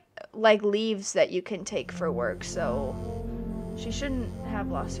 there's like leaves that you can take for work, so she shouldn't have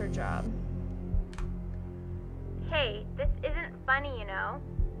lost her job. Hey, this isn't funny, you know?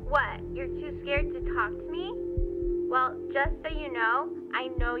 What, you're too scared to talk to me? Well, just so you know, I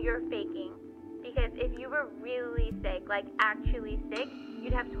know you're faking. Because if you were really sick, like actually sick,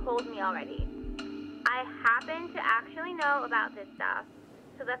 you'd have told me already. I happen to actually know about this stuff.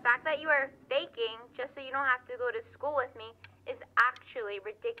 So the fact that you are faking just so you don't have to go to school with me is actually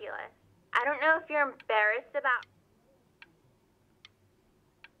ridiculous. I don't know if you're embarrassed about...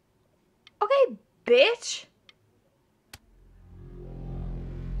 Okay, bitch.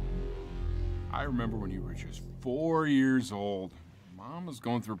 I remember when you were just 4 years old. Mom was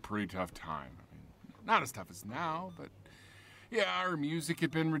going through a pretty tough time. I mean, not as tough as now, but yeah, her music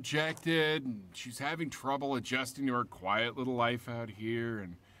had been rejected, and she's having trouble adjusting to her quiet little life out here,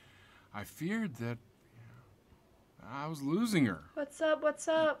 and I feared that I was losing her. What's up? What's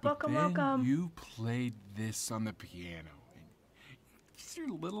up? Welcome, Then welcome. you played this on the piano, and just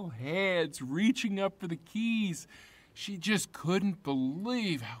your little hands reaching up for the keys. She just couldn't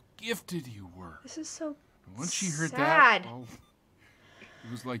believe how gifted you were. This is so And once she heard sad. that, well,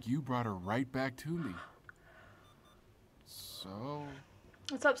 it was like you brought her right back to me. So,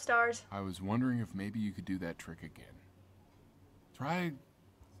 What's up, stars? I was wondering if maybe you could do that trick again. Try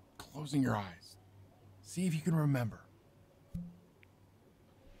closing your eyes. See if you can remember.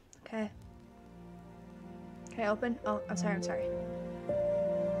 Okay. Okay, open. Oh, I'm sorry.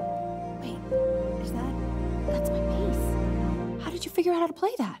 Wait, that's my bass. How did you figure out how to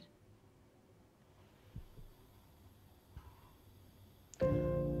play that?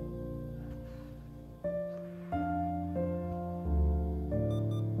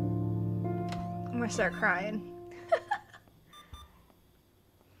 I'm gonna start crying.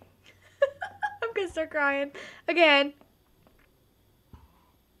 I'm gonna start crying again.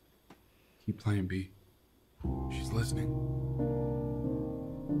 Keep playing, B. She's listening.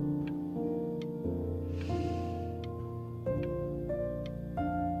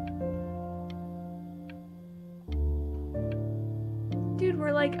 Dude,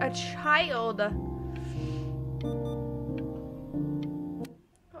 we're like a child.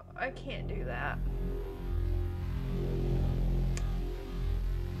 I can't do that.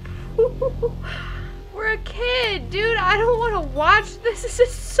 We're a kid, dude. I don't want to watch this. This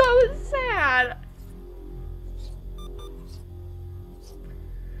is so sad.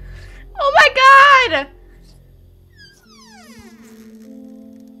 Oh my god!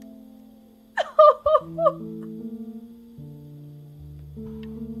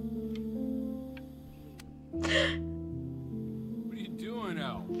 What are you doing,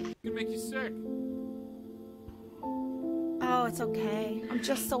 Elle? It can make you sick. Oh, it's okay. I'm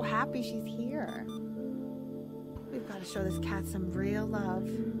just so happy she's here. We've got to show this cat some real love.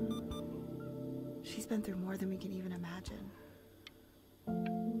 She's been through more than we can even imagine.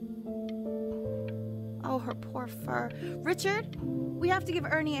 Oh, her poor fur. Richard, we have to give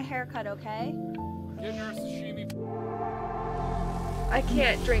Ernie a haircut, okay? Get her a sashimi. I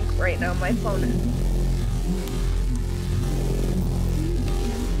can't drink right now. My phone is...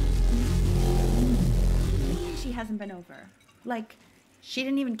 She hasn't been over. Like, she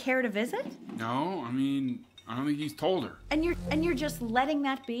didn't even care to visit? No, I mean, I don't think he's told her. And you're just letting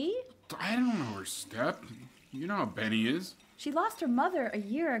that be? I don't know her step. You know how Benny is. She lost her mother a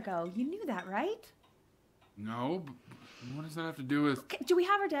year ago. You knew that, right? No, but what does that have to do with... Okay, do we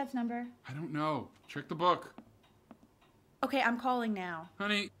have her dad's number? I don't know. Check the book. Okay, I'm calling now.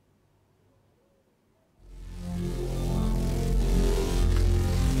 Honey.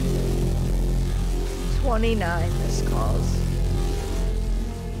 $29 missed calls.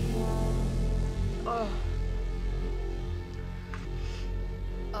 Oh.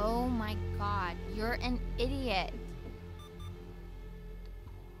 Oh my god, you're an idiot.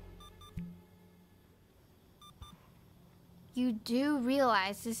 You do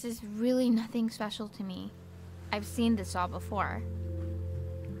realize this is really nothing special to me. I've seen this all before.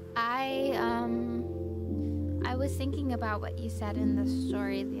 I was thinking about what you said in the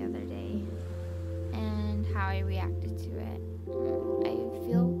story the other day and how I reacted to it. I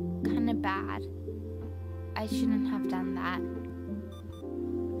feel kind of bad. I shouldn't have done that.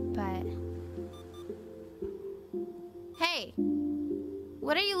 But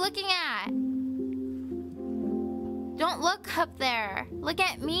What are you looking at? Don't look up there. Look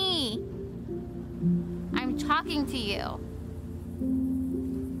at me. I'm talking to you.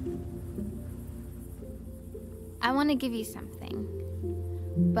 I want to give you something,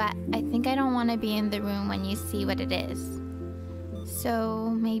 but I think I don't want to be in the room when you see what it is. So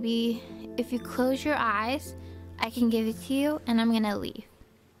maybe if you close your eyes, I can give it to you and I'm gonna leave.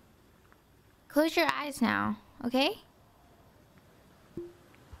 Close your eyes now, okay?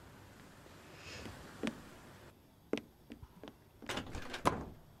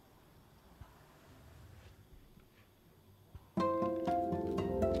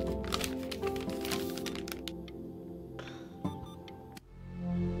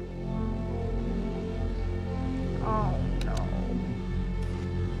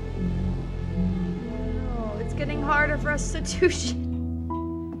 Harder for us to do shit.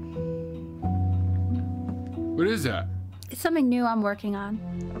 What is that? It's something new I'm working on.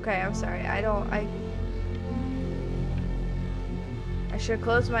 Okay, I'm sorry. I should have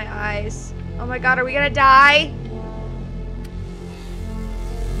closed my eyes. Oh my god, are we gonna die?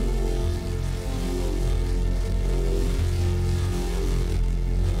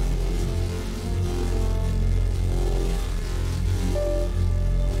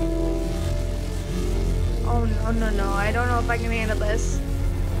 Oh no, I don't know if I can handle this.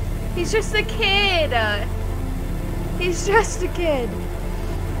 He's just a kid. He's just a kid.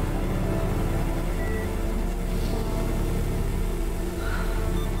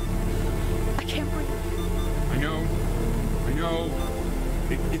 I can't breathe. I know.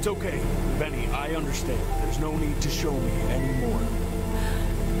 It's okay, Benny, I understand. There's no need to show me anymore.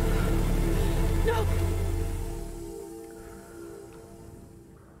 No.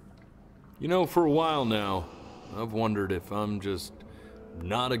 You know, for a while now, I've wondered if I'm just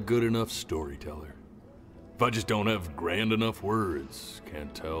not a good enough storyteller. If I just don't have grand enough words,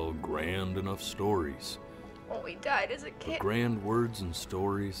 can't tell grand enough stories. Oh, he died as a kid. But grand words and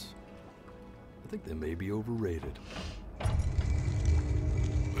stories, I think they may be overrated.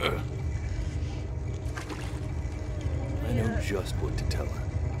 I know just what to tell her.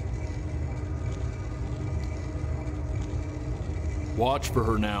 Watch for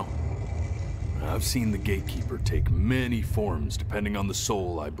her now. I've seen the gatekeeper take many forms depending on the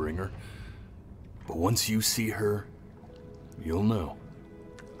soul I bring her. But once you see her, you'll know.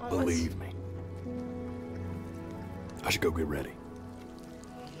 Believe me. I should go get ready.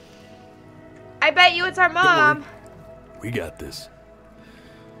 I bet you it's our mom. We got this.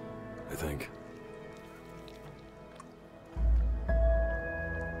 I think.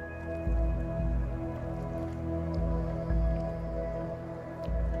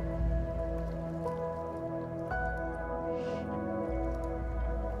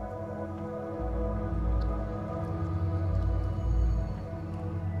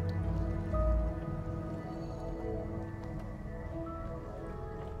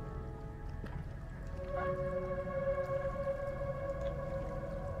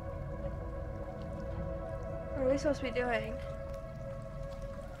 What are we supposed to be doing?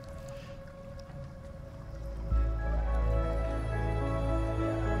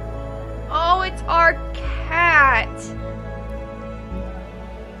 Oh, it's our cat.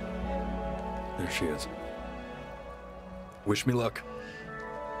 There she is. Wish me luck.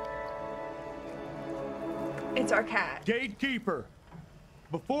 It's our cat. Gatekeeper,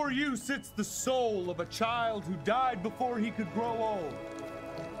 before you sits the soul of a child who died before he could grow old.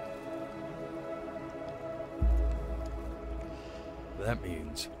 That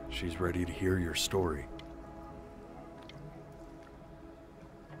means she's ready to hear your story.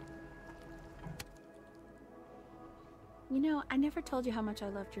 You know, I never told you how much I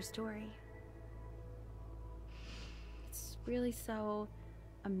loved your story. It's really so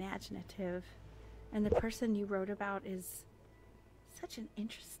imaginative. And the person you wrote about is such an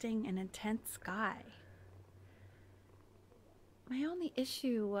interesting and intense guy. My only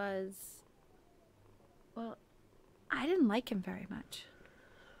issue was, well, I didn't like him very much.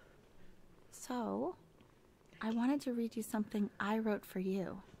 So, I wanted to read you something I wrote for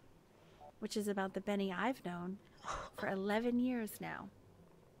you, which is about the Benny I've known for 11 years now.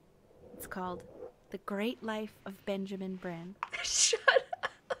 It's called The Great Life of Benjamin Brin. Shut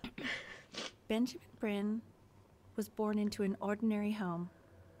up. Benjamin Brin was born into an ordinary home,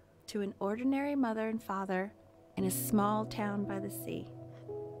 to an ordinary mother and father in a small town by the sea.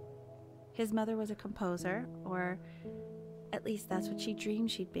 His mother was a composer, or at least that's what she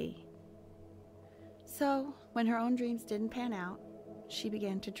dreamed she'd be. So, when her own dreams didn't pan out, she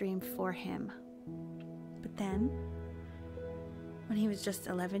began to dream for him. But then, when he was just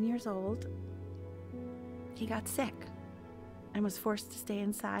 11 years old, he got sick. and was forced to stay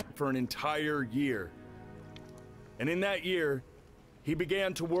inside. For an entire year. And in that year, he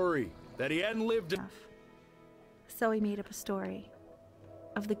began to worry that he hadn't lived enough. So he made up a story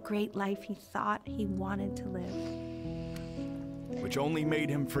of the great life he thought he wanted to live. Which only made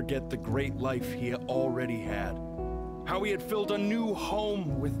him forget the great life he already had. How he had filled a new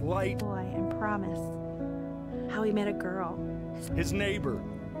home with light. Boy and promise. How he met a girl. His neighbor,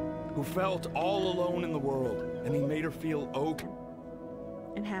 who felt all alone in the world, and he made her feel okay.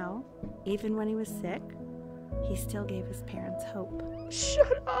 And how, even when he was sick, he still gave his parents hope.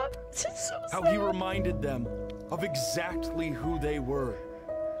 Shut up. This is so How sad. he reminded them of exactly who they were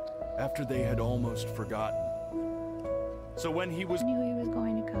after they had almost forgotten. So when he knew he was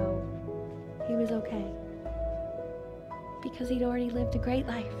going to go, he was okay. Because he'd already lived a great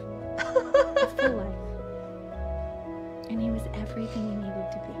life. A full life. And he was everything he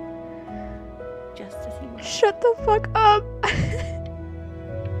needed to be. Just as he was. Shut the fuck up.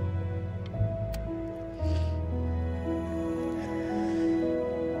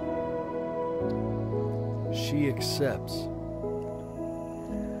 She accepts.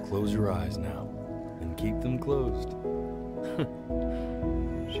 Close your eyes now, and keep them closed.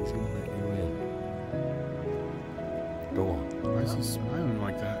 She's gonna let you in. Go on. Why is he smiling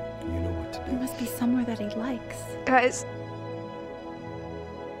like that? You know what to It must be somewhere that he likes. Guys.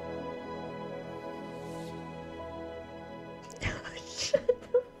 Shut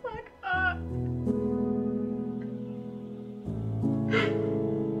the fuck up.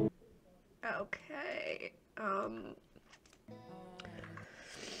 Okay. Okay.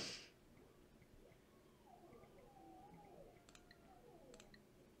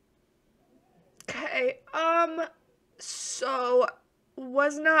 So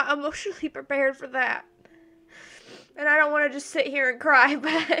was not emotionally prepared for that. And I don't want to just sit here and cry,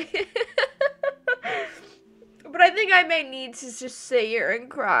 but I think I may need to just sit here and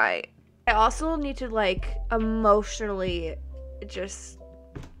cry. I also need to like emotionally just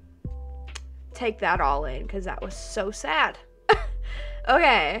take that all in because that was so sad.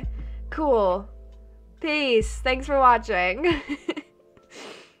 Okay, cool. Peace. Thanks for watching.